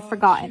anything you may have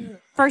forgotten.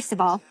 First of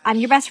all, I'm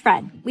your best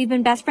friend. We've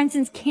been best friends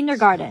since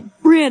kindergarten.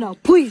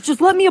 Brianna, please just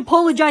let me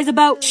apologize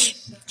about.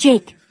 Shh,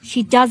 Jake,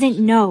 she doesn't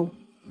know.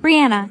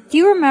 Brianna, do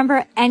you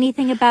remember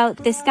anything about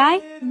this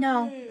guy?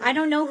 No, I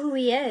don't know who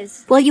he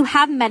is. Well, you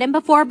have met him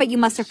before, but you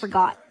must have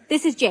forgot.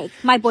 This is Jake,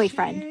 my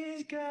boyfriend.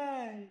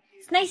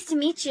 It's nice to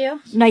meet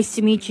you. Nice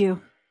to meet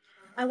you.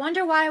 I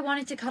wonder why I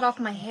wanted to cut off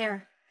my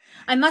hair.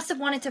 I must have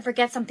wanted to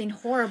forget something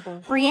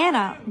horrible.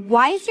 Brianna,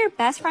 why is your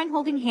best friend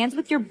holding hands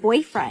with your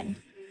boyfriend?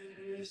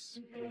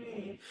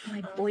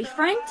 My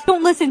boyfriend?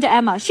 Don't listen to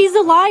Emma. She's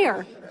a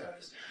liar.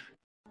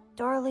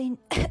 Darling,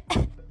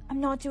 I'm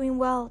not doing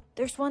well.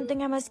 There's one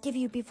thing I must give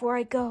you before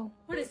I go.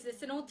 What is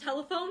this, an old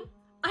telephone?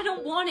 I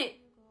don't want it.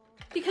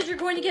 Because you're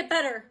going to get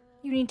better.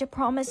 You need to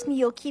promise me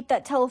you'll keep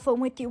that telephone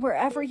with you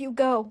wherever you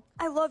go.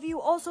 I love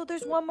you. Also,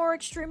 there's one more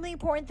extremely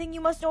important thing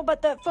you must know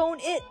about that phone.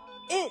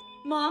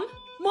 Mom?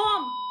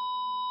 Mom!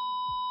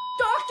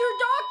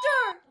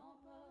 Doctor!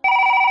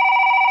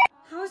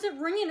 How is it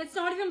ringing? It's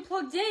not even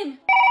plugged in.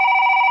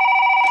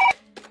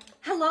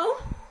 Hello?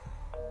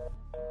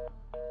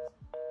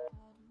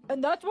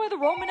 And that's why the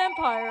Roman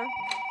Empire.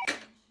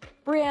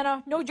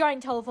 Brianna, no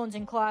giant telephones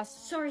in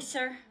class. Sorry,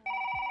 sir.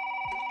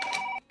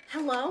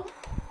 Hello?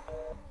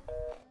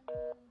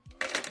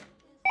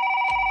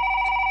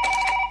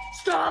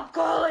 Stop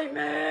calling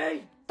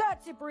me!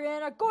 That's it,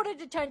 Brianna. Go to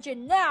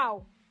detention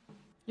now.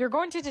 You're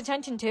going to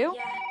detention too?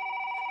 Yeah.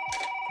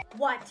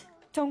 What?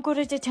 Don't go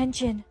to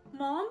detention.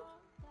 Mom?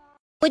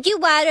 Would you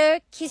rather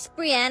kiss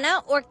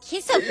Brianna or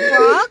kiss a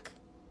frog?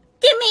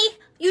 Gimme!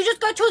 You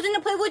just got chosen to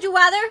play Would You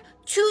Rather?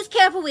 Choose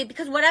carefully,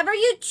 because whatever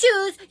you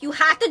choose, you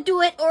have to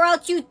do it or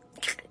else you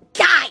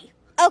die!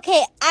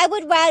 Okay, I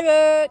would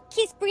rather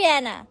kiss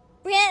Brianna.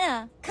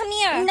 Brianna, come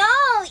here. No,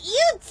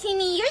 you,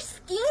 Timmy, you're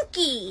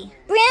stinky.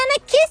 Brianna,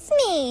 kiss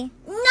me.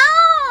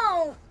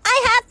 No!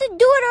 I have to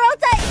do it or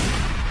else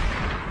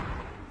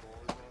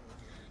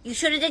You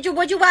should have did your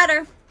Would You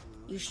Rather.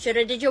 You should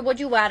have did your Would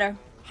You Rather.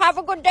 Have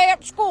a good day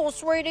at school,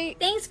 sweetie.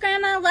 Thanks,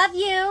 Grandma. Love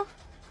you.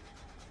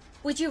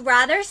 Would you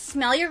rather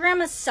smell your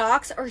grandma's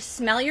socks or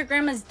smell your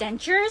grandma's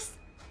dentures?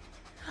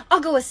 I'll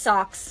go with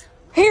socks.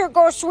 Here,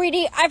 go,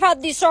 sweetie. I've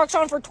had these socks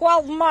on for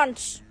 12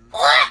 months.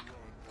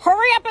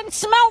 Hurry up and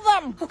smell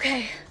them.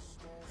 Okay.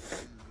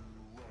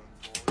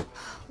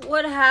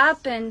 What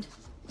happened?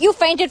 You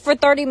fainted for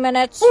 30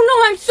 minutes. Oh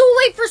no, I'm so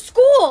late for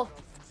school.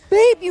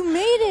 Babe, you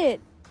made it.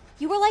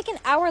 You were like an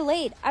hour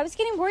late. I was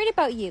getting worried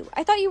about you.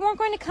 I thought you weren't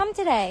going to come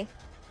today.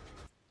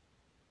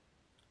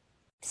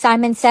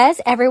 Simon says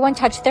everyone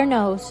touch their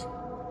nose.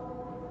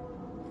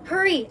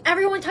 Hurry,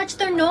 everyone touch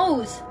their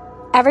nose.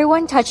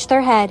 Everyone touch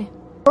their head.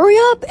 Hurry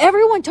up,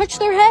 everyone touch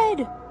their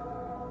head.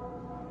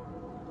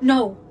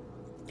 No,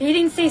 they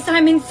didn't say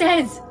Simon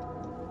says.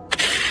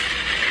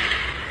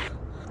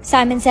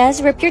 Simon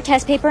says rip your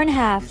test paper in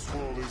half.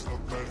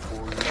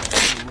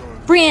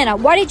 Brianna,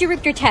 why did you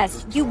rip your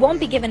test? You won't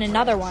be given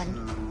another one.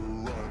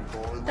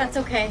 That's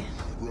okay.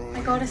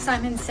 I got a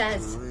Simon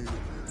says.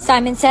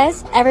 Simon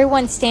says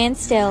everyone stand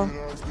still.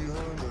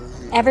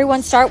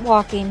 Everyone start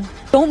walking.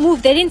 Don't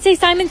move, they didn't say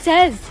Simon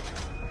says.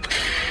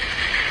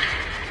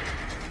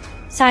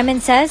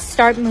 Simon says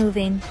start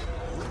moving.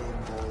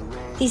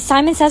 These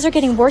Simon says are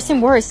getting worse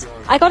and worse.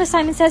 I got a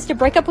Simon says to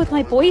break up with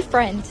my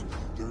boyfriend.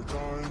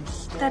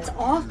 That's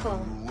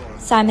awful.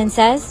 Simon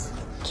says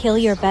kill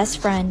your best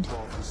friend.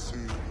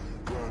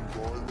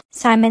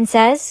 Simon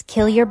says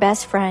kill your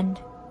best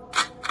friend.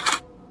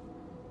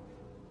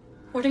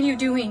 What are you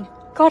doing?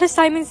 Got a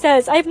Simon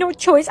says I have no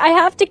choice. I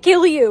have to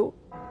kill you.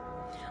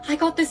 I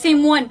got the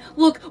same one.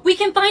 Look, we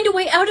can find a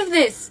way out of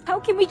this.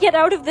 How can we get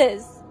out of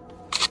this?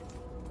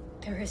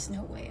 There is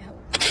no way out.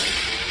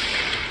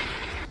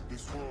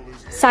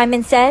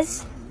 Simon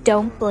says,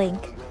 don't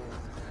blink.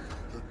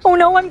 Oh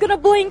no, I'm gonna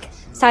blink.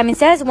 Simon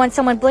says, once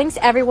someone blinks,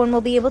 everyone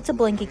will be able to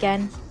blink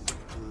again.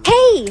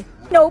 Hey!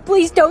 No,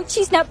 please don't.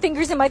 She snapped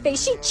fingers in my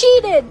face. She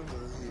cheated!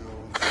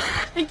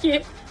 I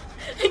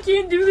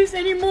can't do this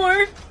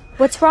anymore.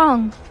 What's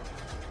wrong?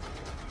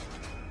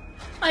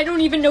 I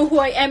don't even know who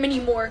I am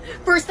anymore.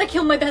 First I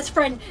kill my best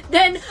friend,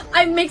 then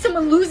I make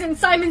someone lose and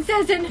Simon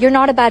says and... You're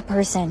not a bad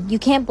person. You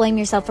can't blame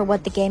yourself for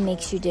what the game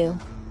makes you do.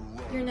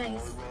 You're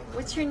nice.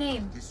 What's your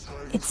name?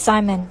 It's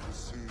Simon.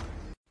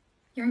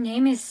 Your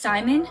name is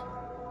Simon?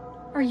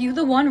 Are you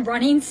the one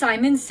running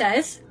Simon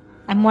Says?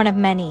 I'm one of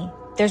many.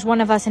 There's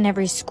one of us in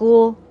every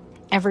school,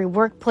 every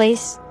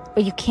workplace,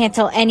 but you can't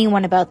tell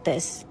anyone about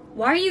this.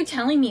 Why are you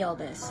telling me all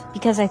this?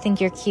 Because I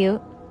think you're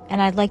cute,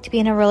 and I'd like to be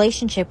in a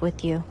relationship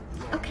with you.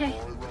 Okay.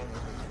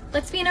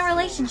 Let's be in a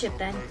relationship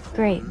then.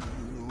 Great.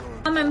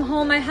 Mom, I'm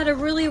home. I had a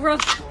really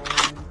rough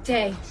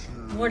day.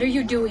 What are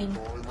you doing?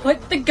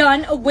 Put the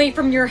gun away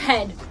from your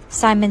head.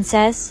 Simon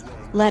says,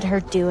 let her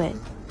do it.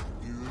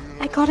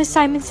 I got a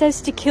Simon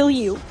says to kill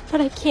you, but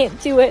I can't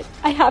do it.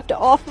 I have to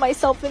off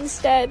myself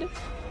instead.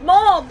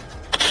 Mom!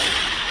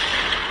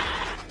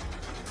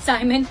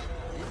 Simon,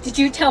 did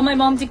you tell my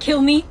mom to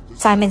kill me?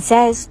 Simon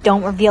says,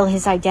 don't reveal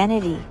his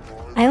identity.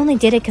 I only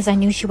did it because I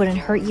knew she wouldn't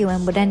hurt you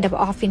and would end up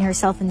offing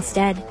herself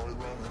instead.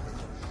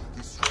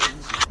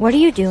 What are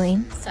you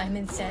doing?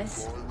 Simon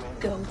says,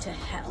 go to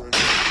hell.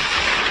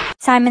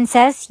 Simon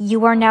says,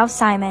 you are now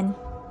Simon.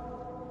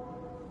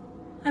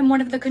 I'm one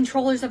of the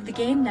controllers of the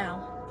game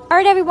now.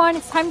 Alright everyone,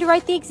 it's time to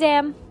write the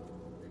exam.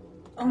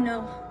 Oh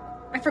no,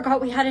 I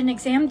forgot we had an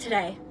exam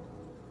today.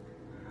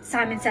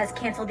 Simon says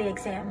cancel the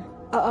exam.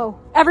 Uh-oh.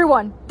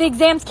 Everyone, the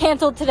exam's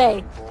canceled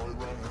today.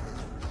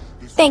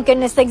 Thank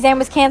goodness the exam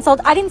was canceled.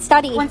 I didn't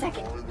study. 1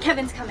 second.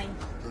 Kevin's coming.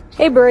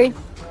 Hey, Guidryy.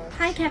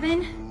 Hi,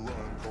 Kevin.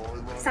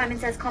 Simon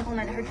says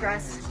compliment her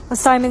dress.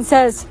 Simon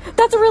says,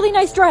 that's a really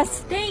nice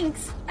dress.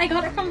 Thanks. I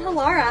got it from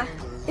Halara.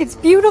 It's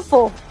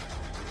beautiful.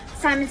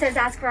 Simon says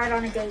ask her out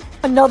on a date.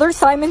 Another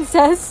Simon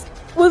says,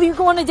 will you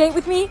go on a date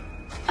with me?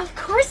 Of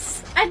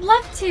course. I'd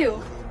love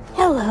to.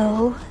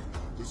 Hello.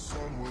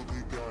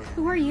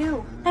 Who are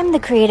you? I'm the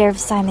creator of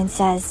Simon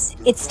Says.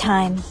 It's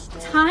time.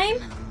 Time?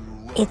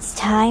 It's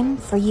time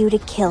for you to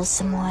kill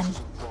someone.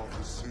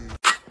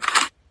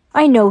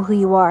 I know who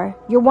you are.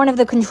 You're one of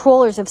the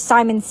controllers of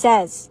Simon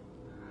Says.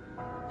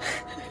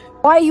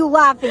 Why are you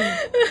laughing?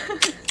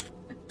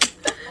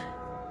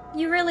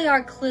 You really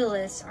are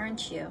clueless,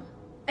 aren't you?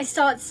 I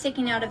saw it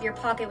sticking out of your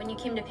pocket when you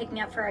came to pick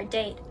me up for our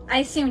date. I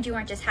assumed you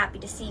weren't just happy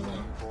to see me.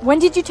 When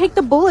did you take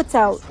the bullets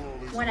out?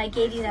 When I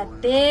gave you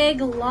that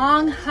big,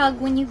 long hug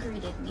when you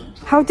greeted me.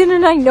 How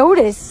didn't I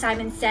notice?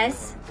 Simon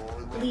says,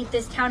 leave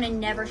this town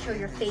and never show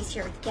your face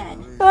here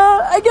again.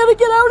 I gotta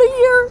get out of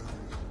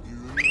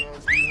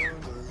here.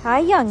 Hi,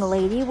 young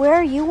lady. Where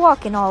are you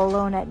walking all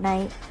alone at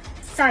night?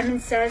 Simon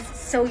says,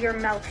 sew your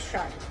mouth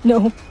shut.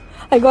 No,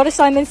 I got a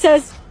Simon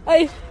Says.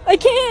 I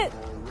can't.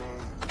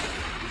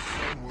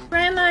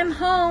 Grandma, I'm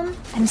home.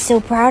 I'm so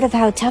proud of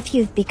how tough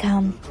you've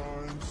become.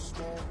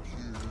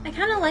 I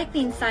kind of like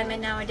being Simon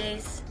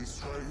nowadays.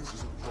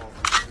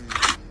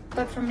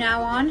 But from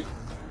now on,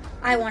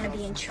 I want to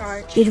be in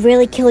charge. You'd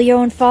really kill your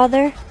own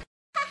father?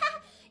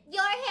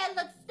 Your hair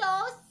looks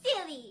so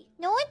silly.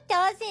 No, it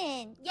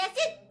doesn't. Yes,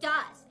 it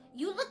does.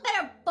 You look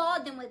better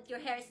bald than with your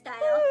hairstyle.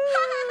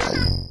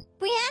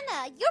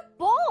 Brianna, you're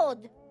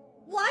bald.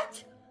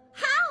 What?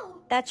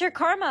 How? That's your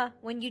karma.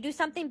 When you do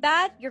something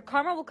bad, your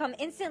karma will come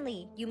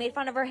instantly. You made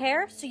fun of her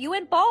hair, so you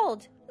went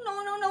bald. No,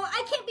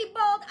 I can't be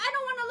bald. I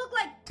don't want to look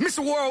like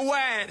Mr.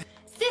 Worldwide.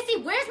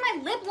 Sissy, where's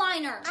my lip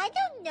liner? I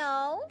don't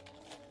know.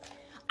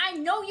 I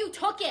know you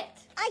took it.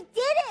 I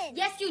didn't.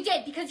 Yes, you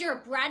did, because you're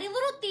a bratty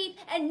little thief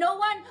and no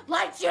one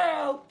likes you.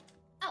 Oh,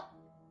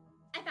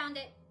 I found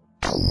it.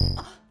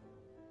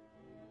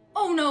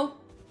 Oh no.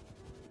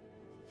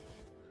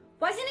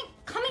 Why isn't it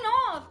coming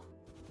off?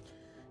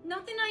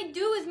 Nothing I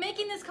do is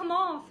making this come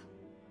off.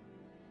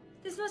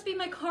 This must be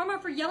my karma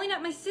for yelling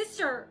at my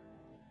sister.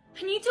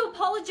 I need to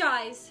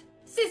apologize.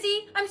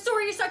 Sissy, I'm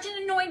sorry you're such an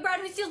annoying brat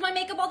who steals my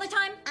makeup all the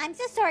time. I'm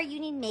so sorry you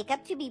need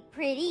makeup to be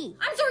pretty.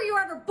 I'm sorry you were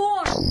ever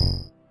born.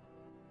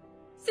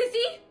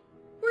 Sissy,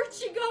 where'd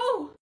she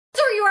go? I'm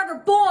sorry you were ever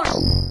born.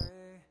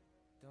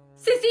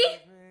 Sissy,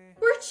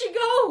 where'd she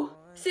go?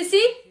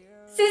 Sissy?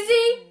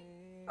 Sissy?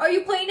 Are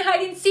you playing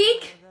hide and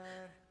seek?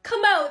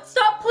 Come out,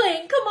 stop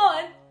playing, come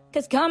on.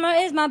 Cause Karma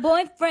is my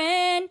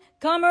boyfriend.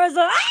 Karma is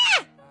a...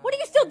 Ah! What are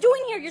you still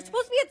doing here? You're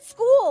supposed to be at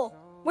school.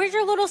 Where's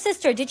your little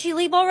sister? Did she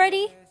leave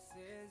already?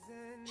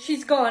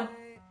 She's gone.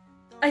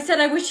 I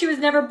said I wish she was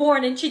never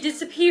born and she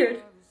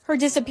disappeared. Her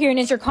disappearing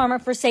is your karma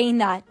for saying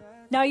that.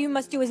 Now you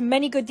must do as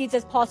many good deeds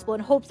as possible in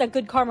hopes that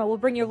good karma will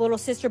bring your little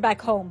sister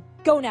back home.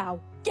 Go now.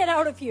 Get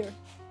out of here.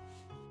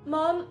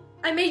 Mom,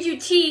 I made you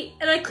tea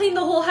and I cleaned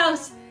the whole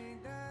house.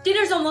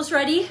 Dinner's almost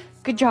ready.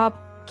 Good job.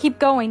 Keep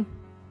going.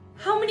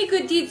 How many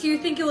good deeds do you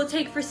think it will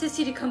take for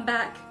Sissy to come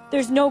back?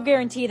 There's no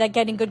guarantee that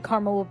getting good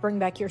karma will bring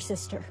back your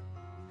sister.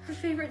 Her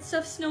favorite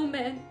stuffed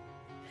snowman.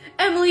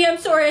 Emily, I'm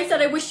sorry I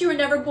said I wish you were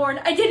never born.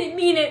 I didn't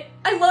mean it.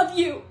 I love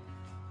you.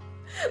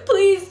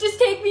 Please, just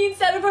take me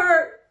instead of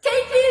her.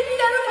 Take me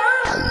instead of her!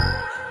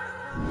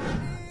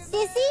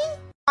 Sissy,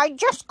 I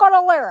just got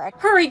a lyric.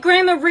 Hurry,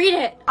 Grandma, read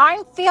it.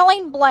 I'm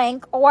feeling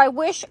blank. Oh, I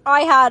wish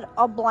I had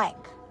a blank.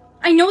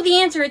 I know the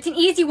answer. It's an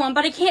easy one,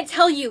 but I can't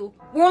tell you.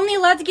 We're only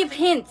allowed to give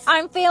hints.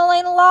 I'm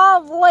feeling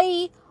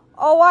lovely.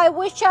 Oh, I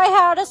wish I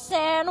had a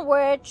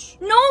sandwich.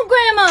 No,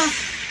 Grandma!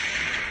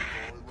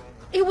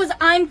 It was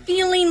I'm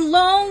feeling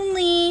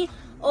lonely.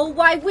 Oh,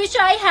 I wish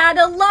I had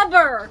a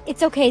lover.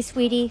 It's okay,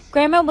 sweetie.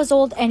 Grandma was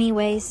old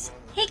anyways.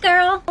 Hey,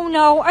 girl. Oh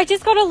no, I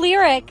just got a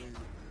lyric.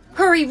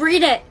 Hurry,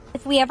 read it.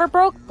 If we ever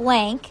broke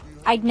blank,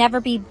 I'd never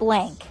be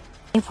blank.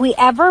 If we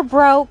ever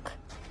broke,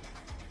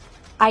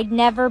 I'd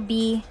never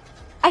be...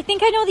 I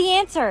think I know the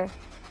answer.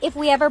 If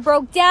we ever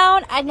broke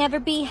down, I'd never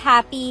be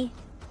happy.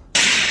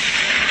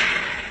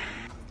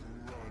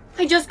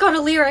 I just got a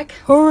lyric.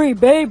 Hurry,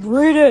 babe,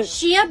 read it.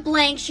 She a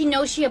blank, she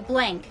knows she a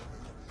blank.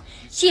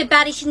 She a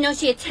baddie, she knows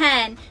she a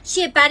 10.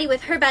 She a baddie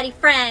with her baddie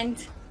friend.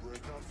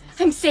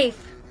 I'm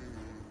safe.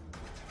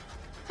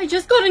 I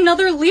just got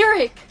another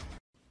lyric.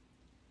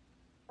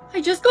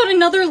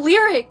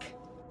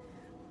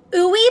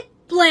 Ooey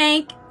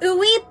blank,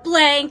 ooey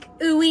blank,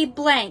 ooey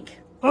blank.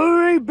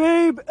 Hurry,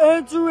 babe,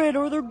 answer it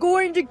or they're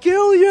going to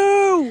kill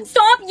you!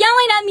 Stop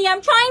yelling at me,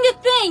 I'm trying to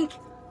think.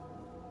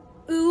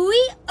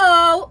 Ooey,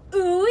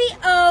 ooey,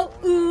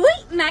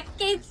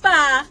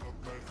 makeba.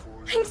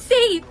 I'm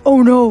safe.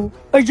 Oh no,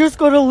 I just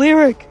got a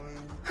lyric.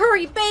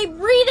 Hurry, babe,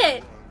 read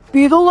it.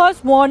 Be the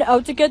last one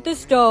out to get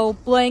this dough,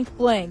 blank,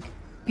 blank.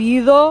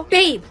 Be the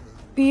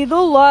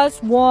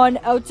last one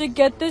out to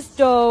get this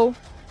dough.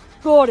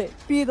 Got it.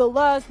 Be the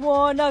last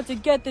one out to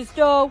get this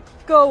dough.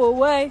 Go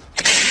away.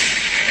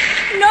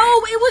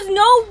 No, it was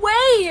no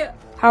way.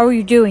 How are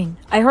you doing?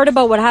 I heard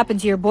about what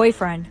happened to your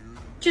boyfriend.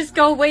 Just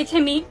go away,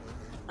 Timmy.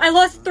 I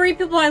lost 3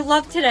 people I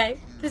love today.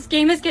 This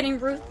game is getting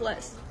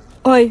ruthless.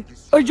 I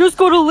just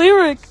got a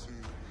lyric.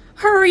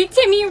 Hurry,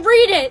 Timmy,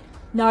 read it.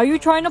 Now you're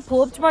trying to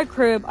pull up to my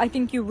crib. I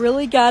think you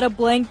really gotta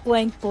blank,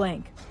 blank,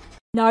 blank.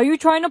 Now you're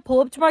trying to pull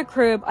up to my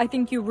crib. I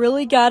think you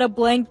really gotta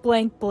blank,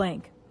 blank,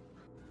 blank.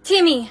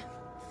 Timmy.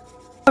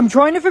 I'm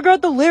trying to figure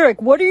out the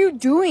lyric. What are you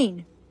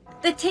doing?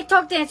 The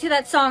TikTok dance to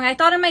that song. I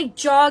thought it might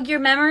jog your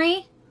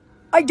memory.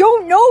 I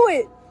don't know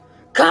it.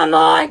 Come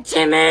on,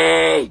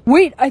 Timmy.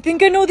 Wait, I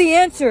think I know the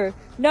answer.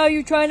 Now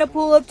you're trying to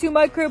pull up to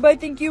my crib. I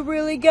think you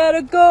really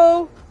gotta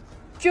go.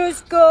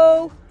 Just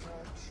go.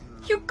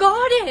 You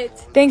got it.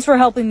 Thanks for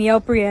helping me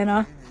out,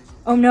 Brianna.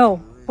 Oh no,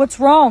 what's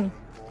wrong?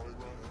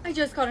 I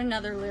just got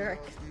another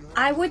lyric.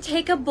 I would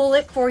take a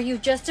bullet for you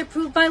just to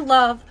prove my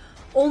love,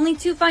 only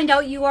to find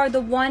out you are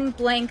the one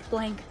blank,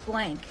 blank,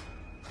 blank.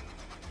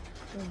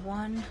 The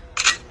one...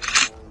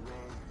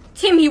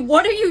 Timmy,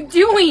 what are you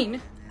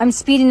doing? I'm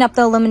speeding up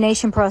the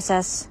elimination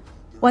process.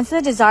 Once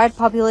the desired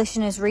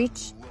population is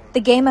reached, the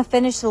game of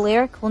Finish the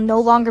Lyric will no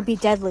longer be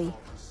deadly.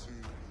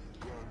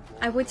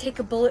 I would take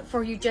a bullet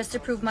for you just to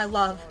prove my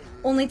love,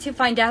 only to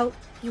find out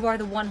you are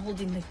the one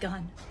holding the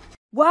gun.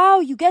 Wow,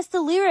 you guessed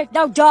the lyric.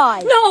 Now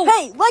die. No!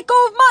 Hey, let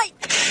go of my...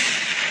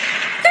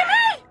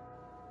 Timmy!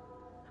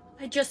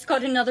 I just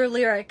got another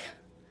lyric.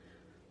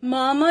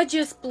 Mama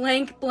just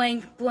blank,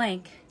 blank,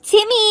 blank.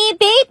 Timmy,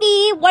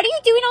 baby, what are you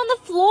doing on the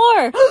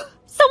floor?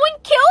 Someone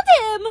killed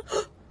him!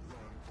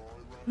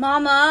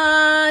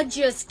 Mama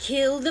just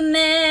killed a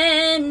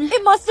man.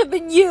 It must have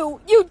been you.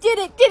 You did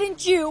it,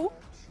 didn't you?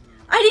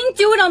 I didn't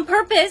do it on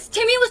purpose.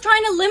 Timmy was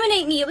trying to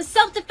eliminate me. It was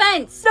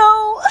self-defense.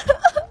 No,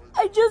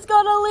 I just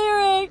got a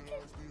lyric.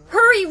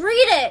 Hurry,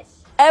 read it.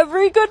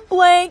 Every good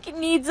blank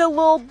needs a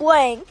little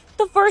blank.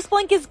 The first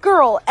blank is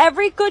girl.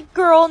 Every good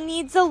girl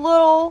needs a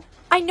little...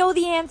 I know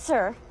the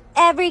answer.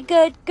 Every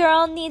good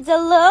girl needs a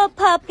little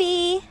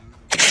puppy.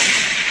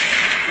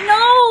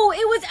 No,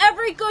 it was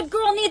every good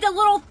girl needs a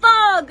little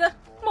thug.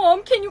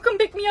 Mom, can you come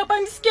pick me up?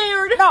 I'm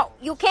scared. No,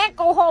 you can't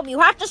go home. You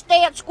have to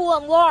stay at school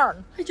and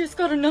learn. I just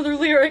got another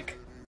lyric.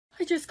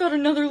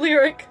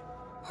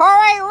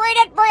 Hurry, read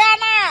it,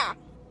 Brianna!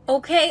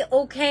 Okay.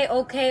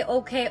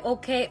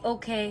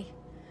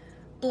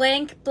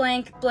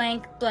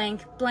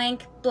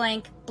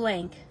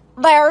 Blank.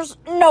 There's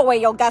no way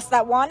you'll guess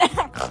that one.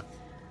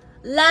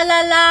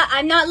 La,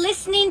 I'm not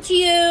listening to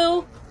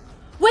you.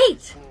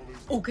 Wait.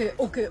 Okay.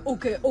 La.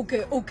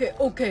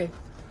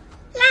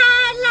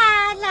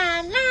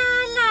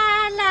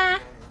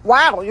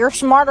 Wow, you're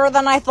smarter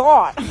than I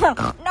thought.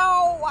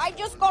 No, I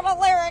just got a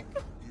lyric.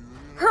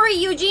 Hurry,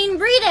 Eugene,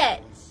 read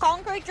it.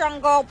 Concrete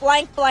jungle,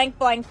 blank.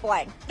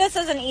 This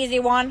is an easy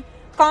one.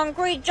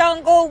 Concrete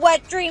jungle,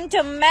 wet dream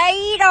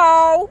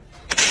tomato.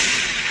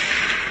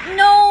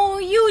 No,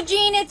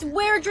 Eugene, it's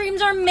where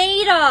dreams are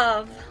made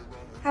of.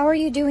 How are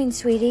you doing,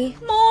 sweetie?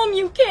 Mom,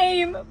 you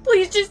came.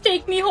 Please just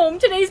take me home.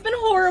 Today's been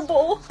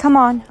horrible. Come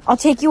on, I'll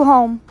take you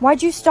home.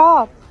 Why'd you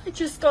stop? I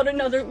just got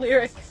another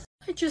lyric.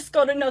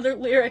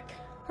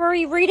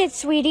 Hurry, read it,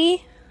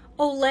 sweetie.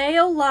 Olay,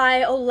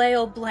 olay, olay,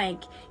 oh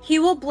blank. He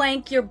will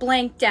blank your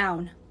blank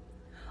down.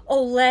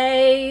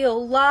 Olay,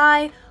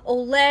 olay,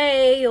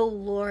 olay, oh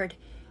Lord.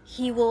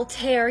 He will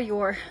tear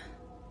your...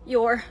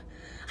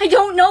 I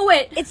don't know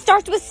it. It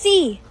starts with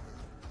C.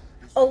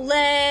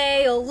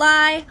 Olay,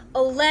 olay,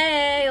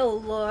 olay,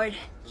 oh Lord.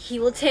 He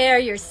will tear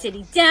your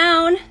city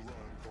down.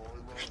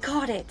 I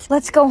got it.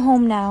 Let's go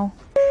home now.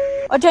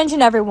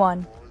 Attention,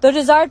 everyone. The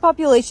desired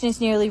population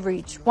is nearly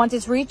reached. Once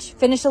it's reached,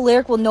 finish the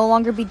lyric will no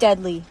longer be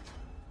deadly.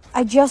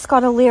 I just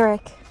got a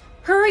lyric.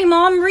 Hurry,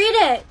 Mom, read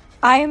it.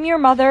 I am your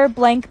mother,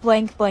 blank.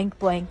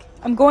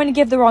 I'm going to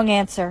give the wrong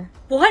answer.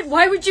 What?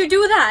 Why would you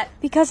do that?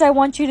 Because I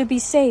want you to be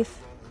safe.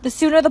 The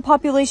sooner the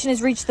population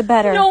is reached, the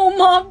better. No,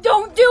 Mom,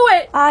 don't do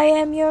it. I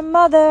am your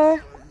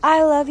mother.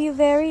 I love you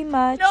very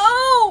much.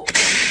 No!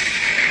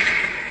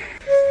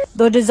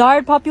 The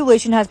desired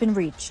population has been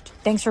reached.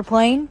 Thanks for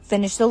playing.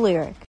 Finish the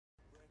lyric.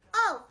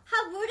 Oh,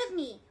 how rude of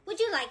me. Would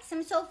you like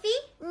some, Sophie?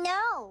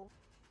 No.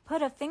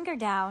 Put a finger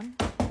down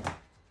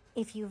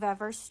if you've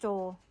ever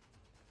stole.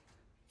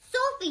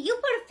 Sophie, you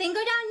put a finger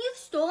down? You've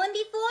stolen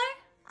before?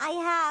 I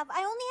have. I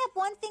only have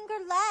one finger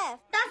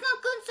left. That's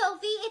not good,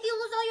 Sophie. If you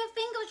lose all your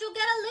fingers, you'll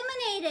get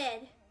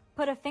eliminated.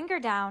 Put a finger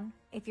down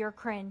if you're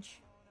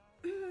cringe.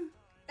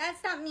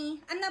 That's not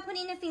me. I'm not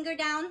putting a finger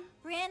down.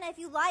 Brianna, if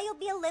you lie, you'll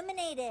be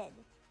eliminated.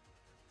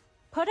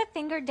 Put a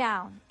finger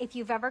down if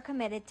you've ever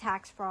committed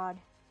tax fraud.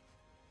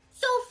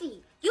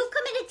 Sophie, you've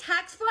committed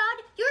tax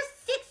fraud? You're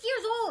 6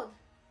 years old.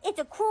 It's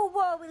a cruel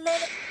world we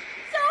live in.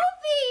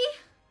 Sophie!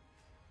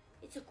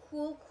 It's a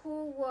cruel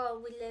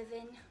world we live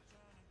in.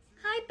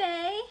 Hi,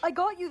 Bae. I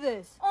got you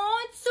this.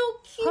 Oh, it's so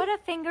cute. Put a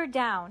finger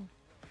down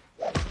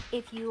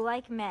if you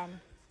like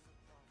men.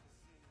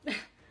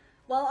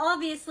 Well,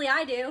 obviously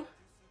I do.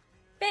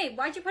 Babe,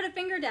 why'd you put a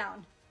finger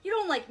down? You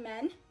don't like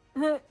men.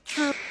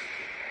 True.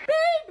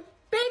 Babe!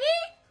 Baby!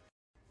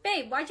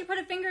 Babe, why'd you put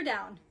a finger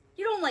down?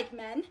 You don't like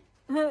men.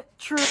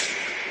 True.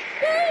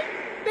 Babe!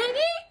 Baby!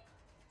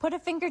 Put a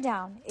finger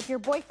down if your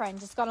boyfriend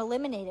just got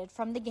eliminated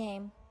from the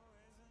game.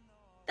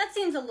 That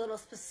seems a little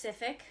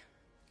specific.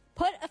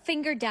 Put a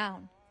finger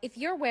down if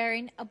you're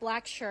wearing a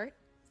black shirt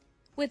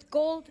with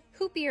gold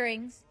hoop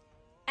earrings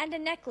and a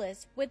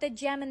necklace with a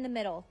gem in the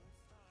middle.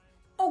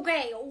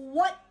 Okay,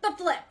 what the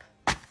flip?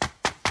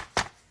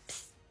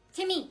 Psst,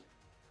 Timmy.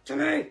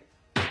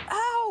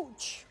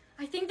 Ouch!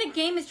 I think the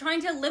game is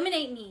trying to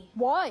eliminate me.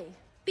 Why?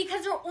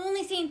 Because they're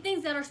only saying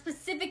things that are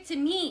specific to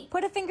me.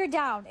 Put a finger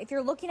down if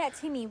you're looking at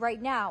Timmy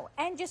right now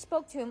and just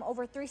spoke to him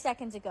over 3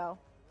 seconds ago.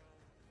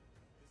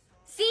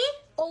 See?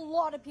 A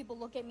lot of people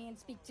look at me and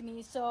speak to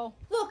me, so...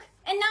 Look,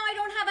 and now I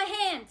don't have a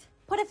hand.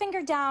 Put a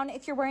finger down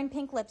if you're wearing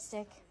pink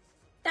lipstick.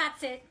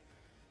 That's it.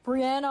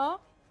 Brianna,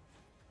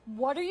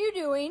 what are you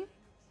doing?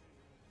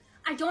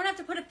 I don't have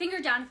to put a finger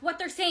down if what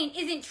they're saying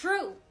isn't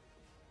true.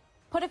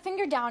 Put a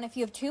finger down if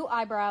you have 2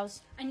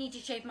 eyebrows. I need to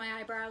shave my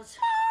eyebrows.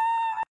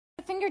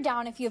 Put a finger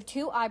down if you have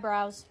 2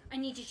 eyebrows. I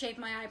need to shave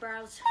my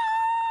eyebrows.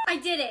 I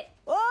did it.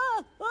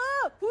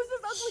 Who's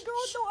this ugly girl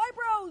with no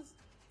eyebrows?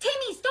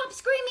 Timmy, stop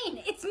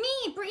screaming. It's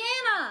me,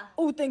 Brianna.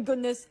 Oh, thank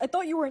goodness. I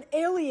thought you were an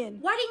alien.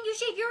 Why didn't you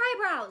shave your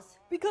eyebrows?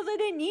 Because I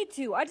didn't need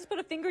to. I just put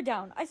a finger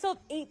down. I still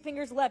have 8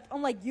 fingers left,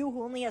 unlike you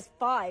who only has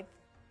 5.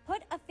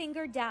 Put a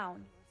finger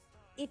down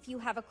if you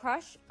have a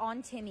crush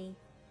on Timmy.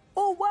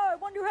 Oh, wow. I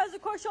wonder who has a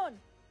crush on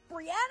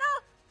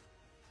Brianna?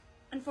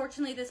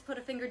 Unfortunately, this put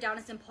a finger down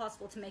is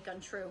impossible to make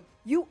untrue.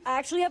 You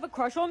actually have a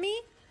crush on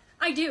me?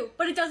 I do,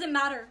 but it doesn't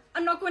matter.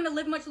 I'm not going to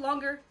live much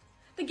longer.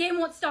 The game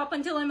won't stop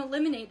until I'm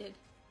eliminated.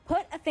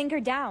 Put a finger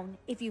down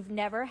if you've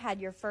never had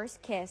your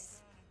first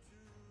kiss.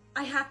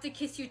 I have to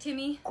kiss you,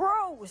 Timmy.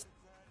 Gross.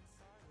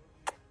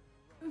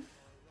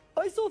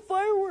 I saw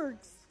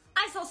fireworks.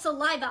 I saw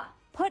saliva.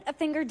 Put a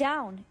finger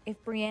down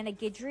if Brianna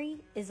Guidryy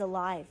is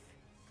alive.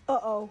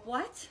 Uh-oh.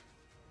 What?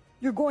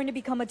 You're going to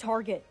become a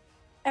target.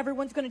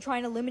 Everyone's going to try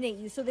and eliminate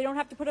you so they don't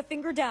have to put a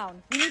finger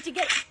down. You need to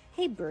get...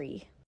 Hey,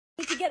 Bree.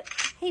 You need to get...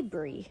 Hey,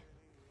 Bree.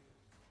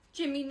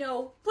 Jimmy,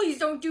 no. Please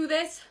don't do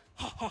this.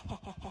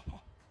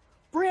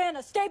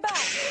 Brianna, stay back!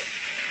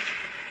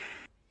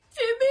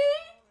 Jimmy?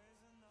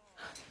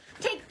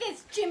 Take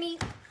this, Jimmy.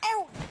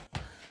 Ow! I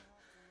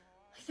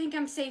think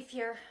I'm safe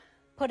here.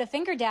 Put a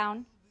finger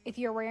down if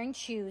you're wearing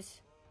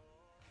shoes.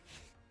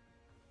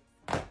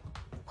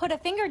 Put a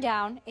finger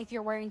down if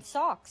you're wearing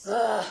socks.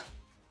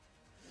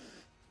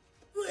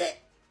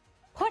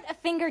 Put a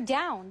finger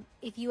down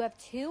if you have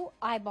 2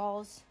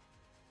 eyeballs.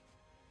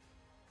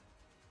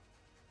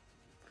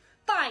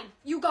 Fine,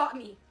 you got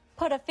me.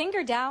 Put a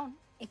finger down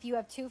if you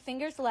have 2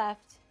 fingers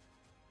left.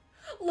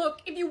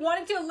 Look, if you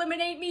wanted to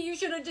eliminate me, you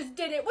should have just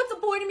did it. What's the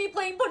point of me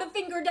playing put a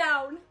finger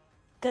down?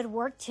 Good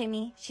work,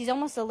 Timmy. She's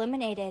almost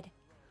eliminated.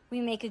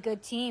 We make a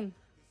good team.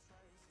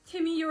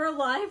 Timmy, you're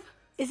alive?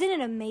 Isn't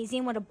it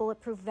amazing what a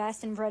bulletproof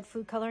vest and red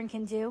food coloring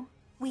can do?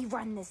 We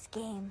run this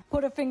game.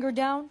 Put a finger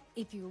down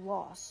if you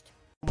lost.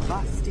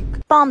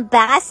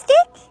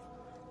 Bombastic?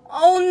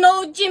 Oh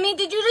no, Jimmy,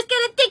 did you just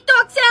get a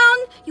TikTok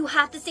sound? You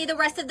have to say the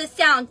rest of the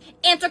sound.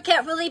 Answer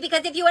carefully,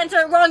 because if you answer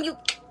it wrong, you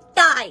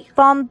die.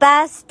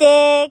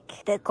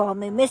 Bombastic. They call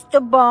me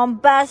Mr.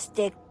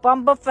 Bombastic.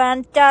 Bomba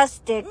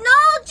Fantastic. No,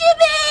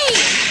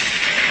 Jimmy!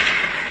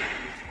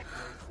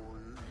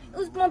 It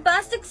was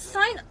bombastic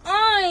side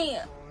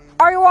eye.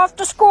 Are you off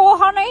to school,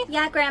 honey?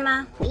 Yeah,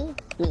 Grandma. We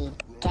need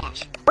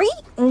cash. We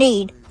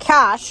need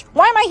cash.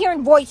 Why am I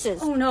hearing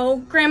voices? Oh no,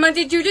 Grandma,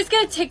 did you just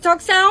get a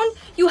TikTok sound?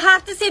 You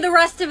have to say the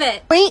rest of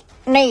it. We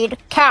need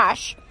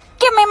cash.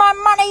 Give me my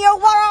money, you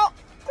little...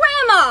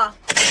 Grandma!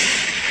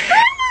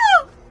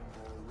 Grandma!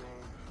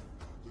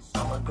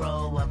 I'ma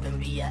grow up and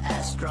be an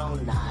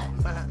astronaut.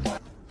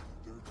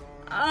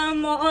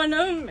 I'm on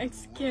a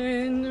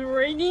Mexican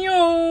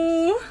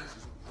radio.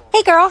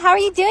 Hey girl, how are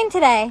you doing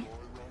today?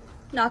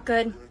 Not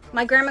good.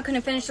 My grandma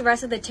couldn't finish the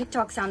rest of the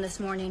TikTok sound this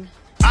morning.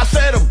 I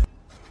fed him.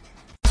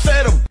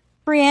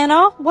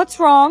 Brianna, what's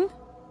wrong?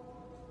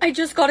 I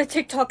just got a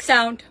TikTok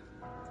sound.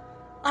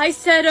 I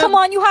said a... Come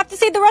on, you have to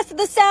say the rest of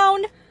the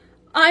sound.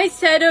 I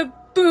said a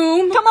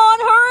boom. Come on,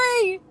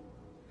 hurry!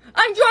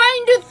 I'm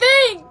trying to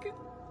think.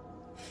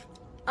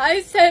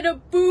 I said a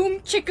boom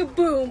chicka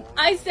boom.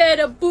 I said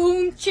a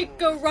boom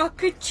chicka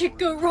rocka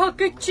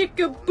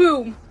chicka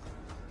boom.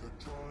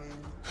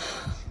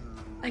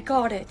 I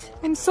got it.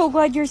 I'm so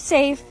glad you're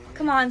safe.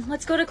 Come on,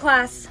 let's go to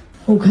class.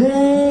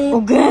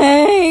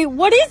 Okay,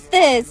 what is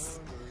this?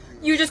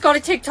 You just got a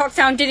TikTok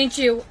sound, didn't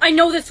you? I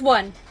know this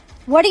one.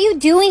 What are you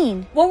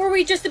doing? What were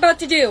we just about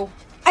to do?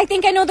 I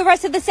think I know the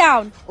rest of the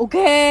sound.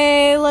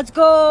 Okay, let's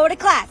go to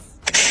class.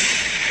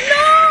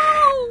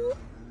 No!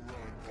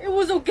 It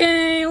was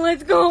okay,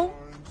 let's go.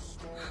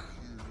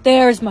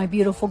 There's my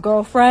beautiful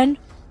girlfriend.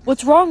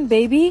 What's wrong,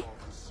 baby?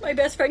 My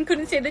best friend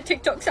couldn't say the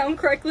TikTok sound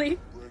correctly.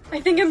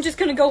 I think I'm just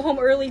gonna go home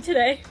early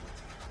today.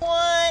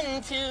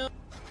 1, 2.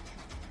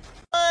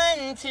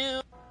 1,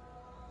 2.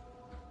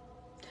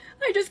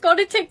 I just got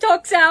a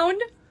TikTok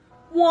sound.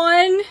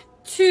 1,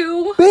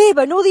 2. Babe,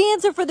 I know the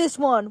answer for this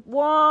one.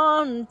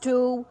 1,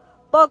 2.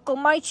 Buckle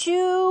my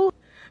shoe.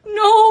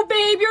 No,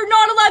 babe, you're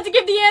not allowed to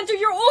give the answer.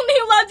 You're only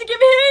allowed to give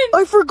hints.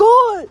 I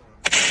forgot.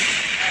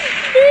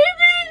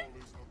 Baby.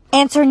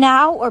 Answer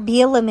now or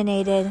be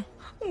eliminated.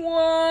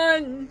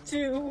 1,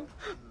 2.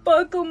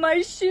 Buckle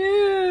my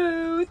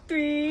shoe.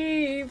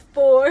 3,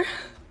 4.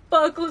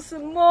 Buckle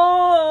some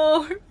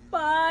more.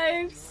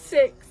 5,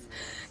 6.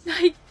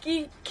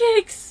 Nike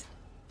kicks.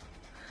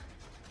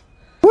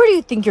 Where do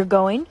you think you're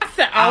going?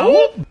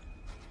 Ow!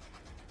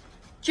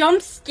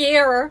 Jump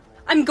scare.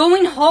 I'm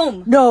going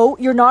home. No,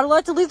 you're not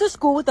allowed to leave the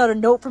school without a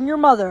note from your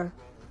mother.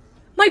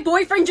 My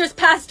boyfriend just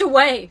passed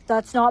away.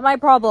 That's not my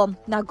problem.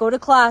 Now go to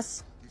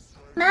class.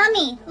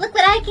 Mommy, look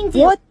what I can do.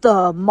 What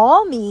the?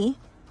 Mommy?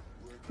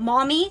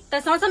 Mommy?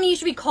 That's not something you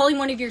should be calling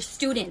one of your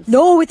students.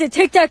 No, it's a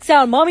tic-tac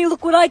sound. Mommy,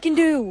 look what I can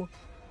do.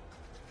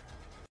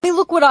 Mommy,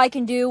 look what I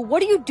can do.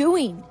 What are you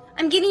doing?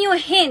 I'm giving you a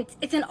hint.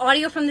 It's an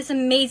audio from this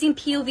amazing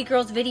POV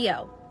girl's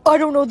video. I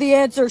don't know the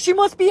answer. She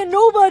must be a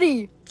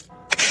nobody.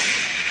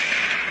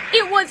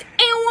 It was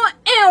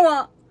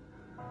Ewa.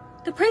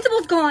 The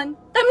principal's gone.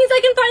 That means I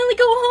can finally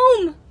go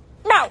home.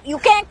 No, you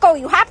can't go.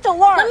 You have to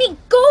learn. Let me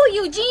go,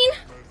 Eugene.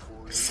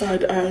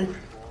 Side eye.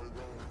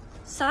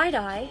 Side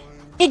eye?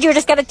 Did you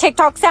just get a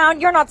TikTok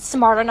sound? You're not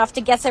smart enough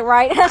to guess it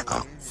right.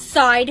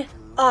 Side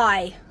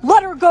eye.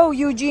 Let her go,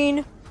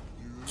 Eugene.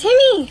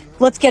 Timmy!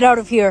 Let's get out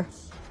of here.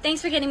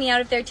 Thanks for getting me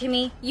out of there,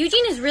 Timmy.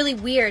 Eugene is really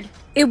weird.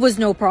 It was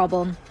no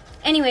problem.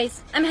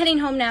 Anyways, I'm heading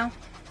home now.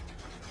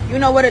 You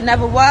know what it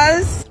never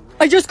was?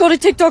 I just got a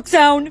TikTok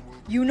sound.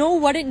 You know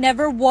what it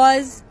never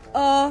was?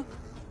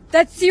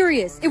 That's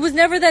serious. It was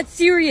never that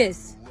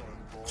serious.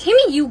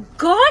 Timmy, you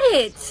got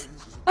it!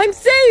 I'm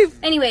safe!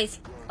 Anyways,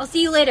 I'll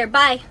see you later.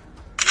 Bye.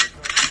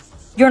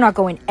 You're not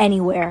going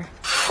anywhere.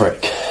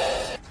 Frick.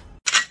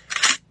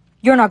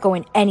 You're not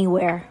going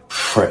anywhere.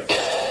 Frick.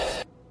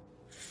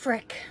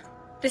 Frick.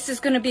 This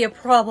is gonna be a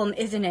problem,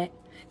 isn't it?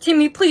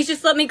 Timmy, please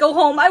just let me go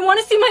home. I want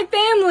to see my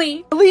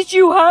family. At least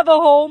you have a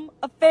home,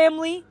 a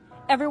family.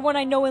 Everyone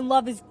I know and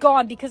love is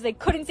gone because they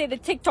couldn't say the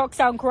TikTok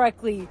sound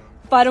correctly.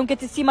 If I don't get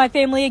to see my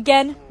family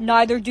again,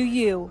 neither do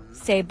you.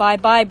 Say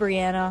bye-bye,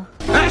 Brianna.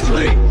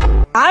 Ashley!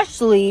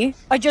 Ashley?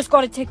 I just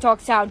got a TikTok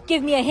sound.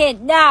 Give me a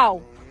hint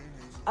now.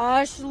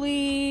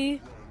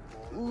 Ashley,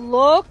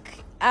 look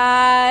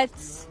at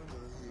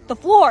the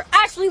floor.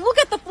 Ashley, look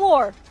at the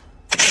floor.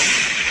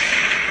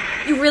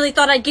 You really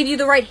thought I'd give you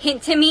the right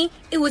hint, Timmy?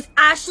 It was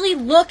Ashley,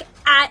 look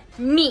at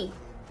me.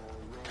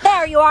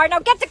 There you are. Now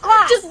get to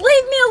class. Just leave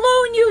me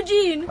alone,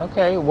 Eugene.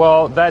 Okay,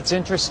 well, that's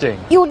interesting.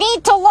 You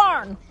need to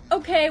learn.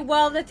 Okay,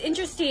 well, that's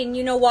interesting.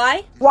 You know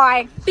why?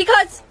 Why?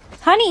 Because...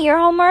 Honey, you're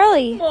home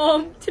early.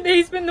 Mom,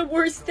 today's been the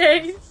worst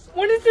day.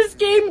 When is this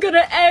game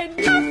gonna end?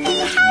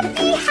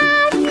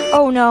 Happy.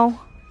 Oh no.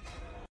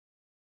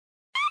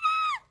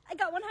 I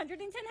got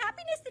 110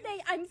 happiness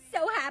today. I'm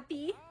so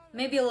happy.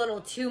 Maybe a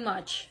little too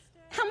much.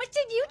 How much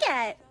did you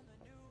get?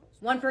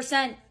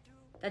 1%.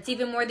 That's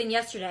even more than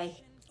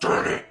yesterday.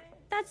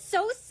 That's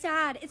so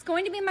sad. It's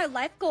going to be my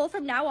life goal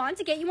from now on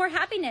to get you more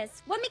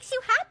happiness. What makes you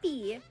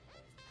happy?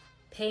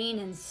 Pain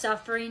and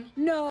suffering.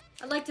 No.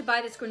 I'd like to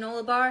buy this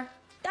granola bar.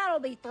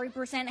 That'll be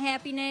 3%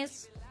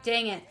 happiness.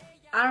 Dang it.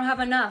 I don't have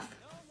enough.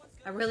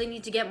 I really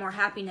need to get more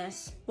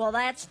happiness. Well,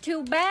 that's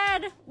too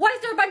bad. Why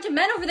is there a bunch of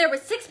men over there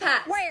with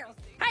six-packs? Where?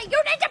 Hey,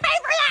 you need to pay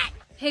for that!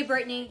 Hey,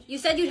 Brittany, you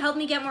said you'd help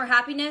me get more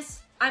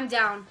happiness? I'm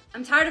down.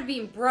 I'm tired of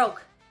being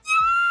broke.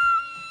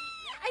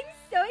 I'm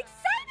so excited!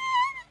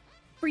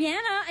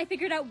 Brianna, I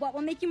figured out what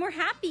will make you more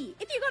happy.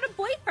 If you got a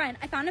boyfriend,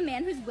 I found a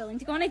man who's willing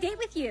to go on a date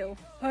with you.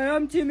 Hi,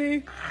 I'm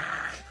Timmy.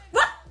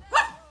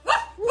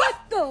 What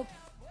the?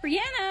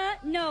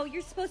 Brianna, no,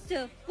 you're supposed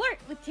to flirt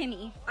with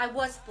Timmy. I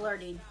was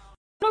flirting.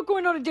 I'm not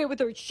going on a date with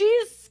her. She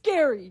is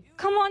scary.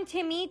 Come on,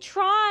 Timmy,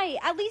 try.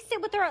 At least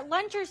sit with her at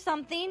lunch or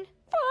something.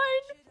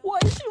 Fine. Why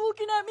is she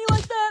looking at me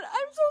like that?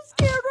 I'm so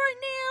scared right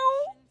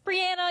now.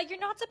 Brianna, you're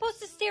not supposed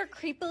to stare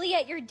creepily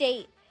at your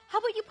date. How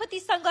about you put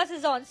these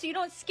sunglasses on so you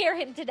don't scare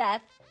him to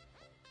death?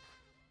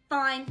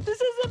 Fine. This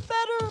isn't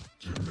better.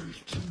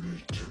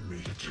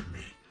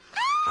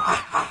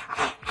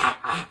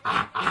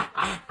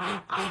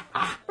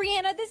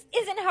 Brianna, this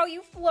isn't how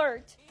you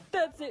flirt.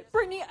 That's it.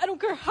 Brittany, I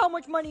don't care how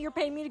much money you're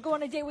paying me to go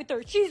on a date with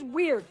her. She's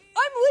weird.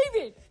 I'm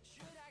leaving.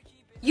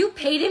 You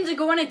paid him to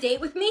go on a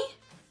date with me?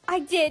 I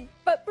did,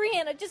 but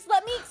Brianna, just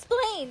let me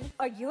explain.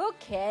 Are you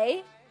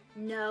okay?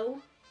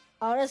 No.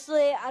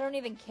 Honestly, I don't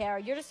even care.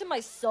 You're just in my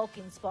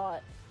sulking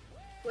spot.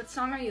 What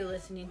song are you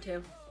listening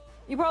to?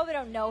 You probably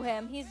don't know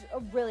him. He's a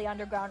really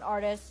underground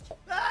artist.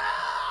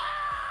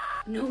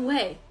 No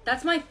way.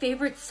 That's my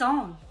favorite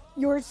song.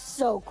 You're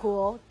so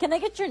cool. Can I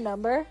get your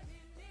number?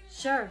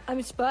 Sure.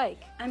 I'm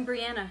Spike. I'm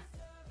Brianna.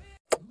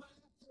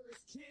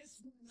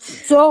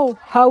 So,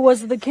 how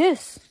was the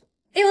kiss?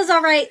 It was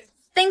alright.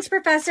 Thanks,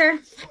 Professor.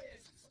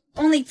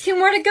 Only 2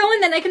 more to go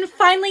and then I can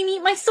finally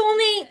meet my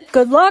soulmate.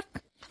 Good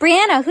luck.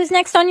 Brianna, who's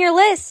next on your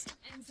list?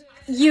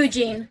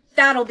 Eugene.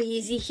 That'll be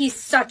easy. He's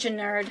such a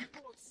nerd.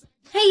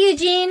 Hey,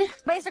 Eugene.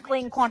 Basically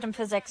in quantum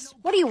physics.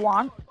 What do you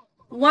want?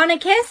 Want a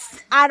kiss?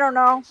 I don't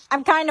know.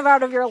 I'm kind of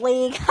out of your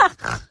league.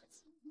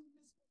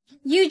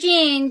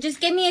 Eugene, just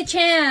give me a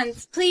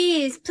chance.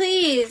 Please,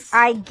 please.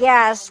 I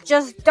guess.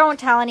 Just don't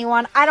tell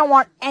anyone. I don't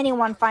want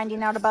anyone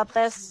finding out about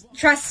this.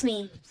 Trust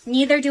me.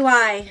 Neither do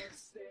I.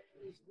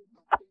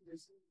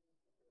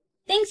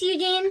 Thanks,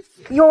 Eugene.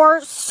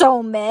 You're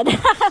so mid.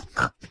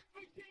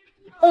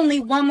 Only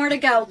 1 more to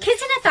go.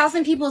 Kissing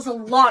 1,000 people is a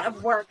lot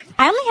of work.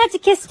 I only had to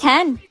kiss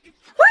 10.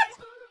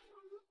 What?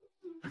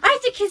 I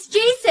have to kiss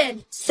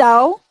Jason.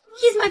 So?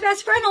 He's my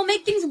best friend. I'll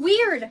make things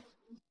weird.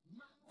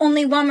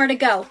 Only 1 more to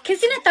go.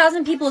 Kissing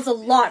 1,000 people is a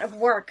lot of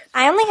work.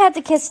 I only had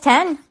to kiss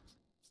 10.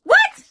 What?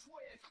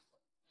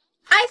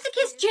 I have to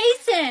kiss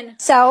Jason.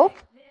 So?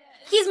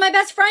 He's my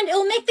best friend.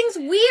 It'll make things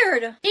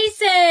weird.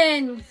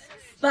 Jason.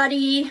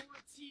 Buddy.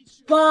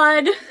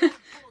 Bud.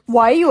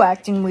 Why are you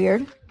acting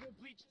weird?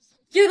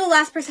 You're the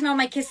last person on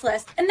my kiss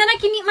list. And then I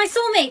can meet my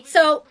soulmate,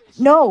 so...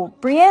 No,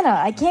 Brianna,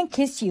 I can't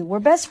kiss you. We're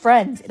best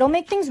friends. It'll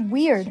make things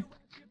weird.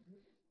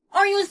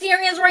 Are you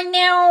serious right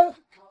now?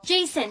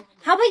 Jason,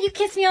 how about you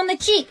kiss me on the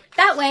cheek?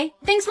 That way,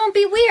 things won't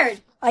be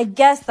weird. I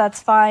guess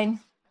that's fine.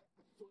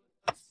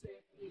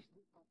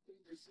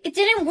 It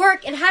didn't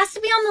work. It has to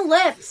be on the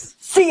lips.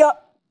 See ya.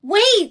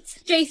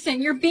 Wait!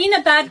 Jason, you're being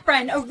a bad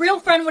friend. A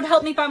real friend would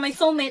help me find my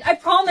soulmate. I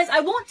promise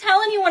I won't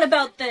tell anyone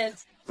about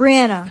this.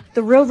 Brianna,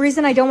 the real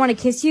reason I don't want to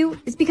kiss you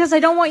is because I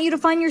don't want you to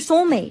find your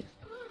soulmate.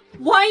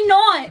 Why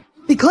not?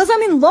 Because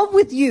I'm in love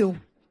with you.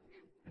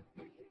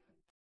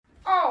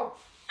 Oh,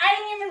 I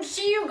didn't even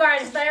see you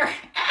guys there.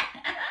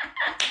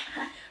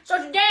 So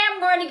today I'm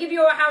going to give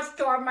you a house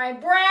tour of my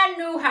brand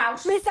new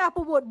house. Miss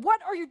Applewood,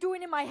 what are you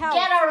doing in my house?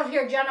 Get out of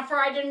here, Jennifer.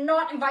 I did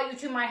not invite you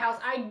to my house.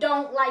 I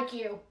don't like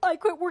you. I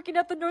quit working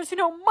at the nursing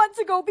home months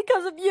ago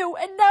because of you,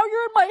 and now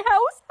you're in my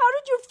house? How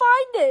did you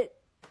find it?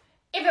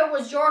 If it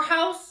was your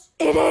house,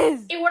 it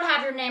is. It would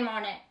have your name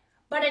on it.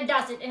 But it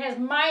doesn't. It has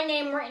my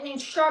name written in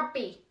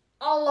Sharpie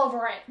all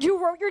over it.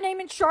 You wrote your name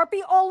in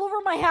Sharpie all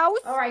over my house?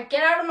 All right,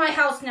 get out of my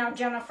house now,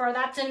 Jennifer.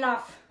 That's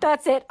enough.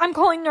 That's it. I'm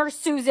calling Nurse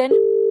Susan.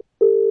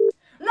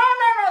 No,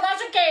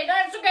 that's a okay.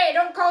 That's okay.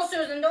 Don't call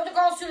Susan. Don't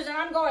call Susan.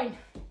 I'm going.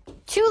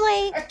 Too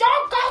late.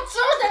 Don't call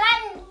Susan.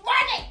 I'm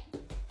running.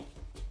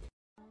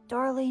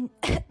 Darling,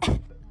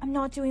 I'm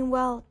not doing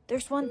well.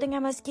 There's one thing I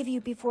must give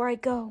you before I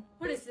go.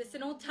 What is this,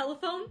 an old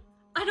telephone?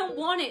 I don't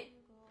want it.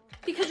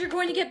 Because you're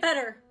going to get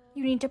better.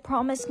 You need to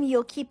promise me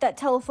you'll keep that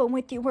telephone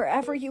with you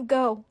wherever you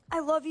go. I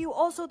love you.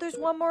 Also, there's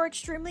one more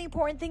extremely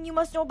important thing you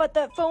must know about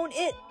that phone.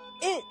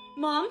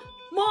 Mom?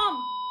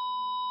 Mom!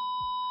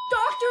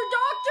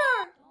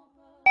 Doctor!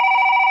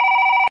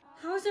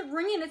 How is it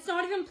ringing? It's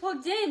not even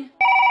plugged in.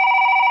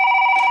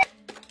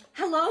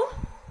 Hello?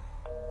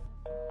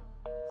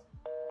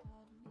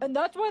 And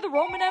that's why the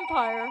Roman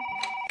Empire...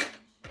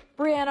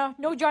 Brianna,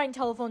 no giant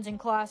telephones in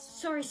class.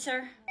 Sorry,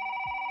 sir.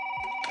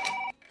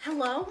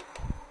 Hello?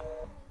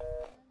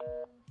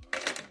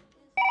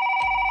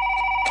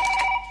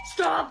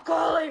 Stop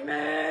calling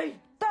me!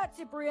 That's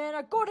it,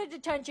 Brianna. Go to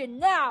detention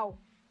now.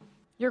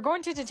 You're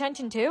going to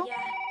detention too?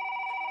 Yeah.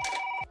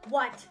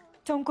 What?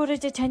 Don't go to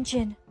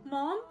detention.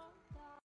 Mom?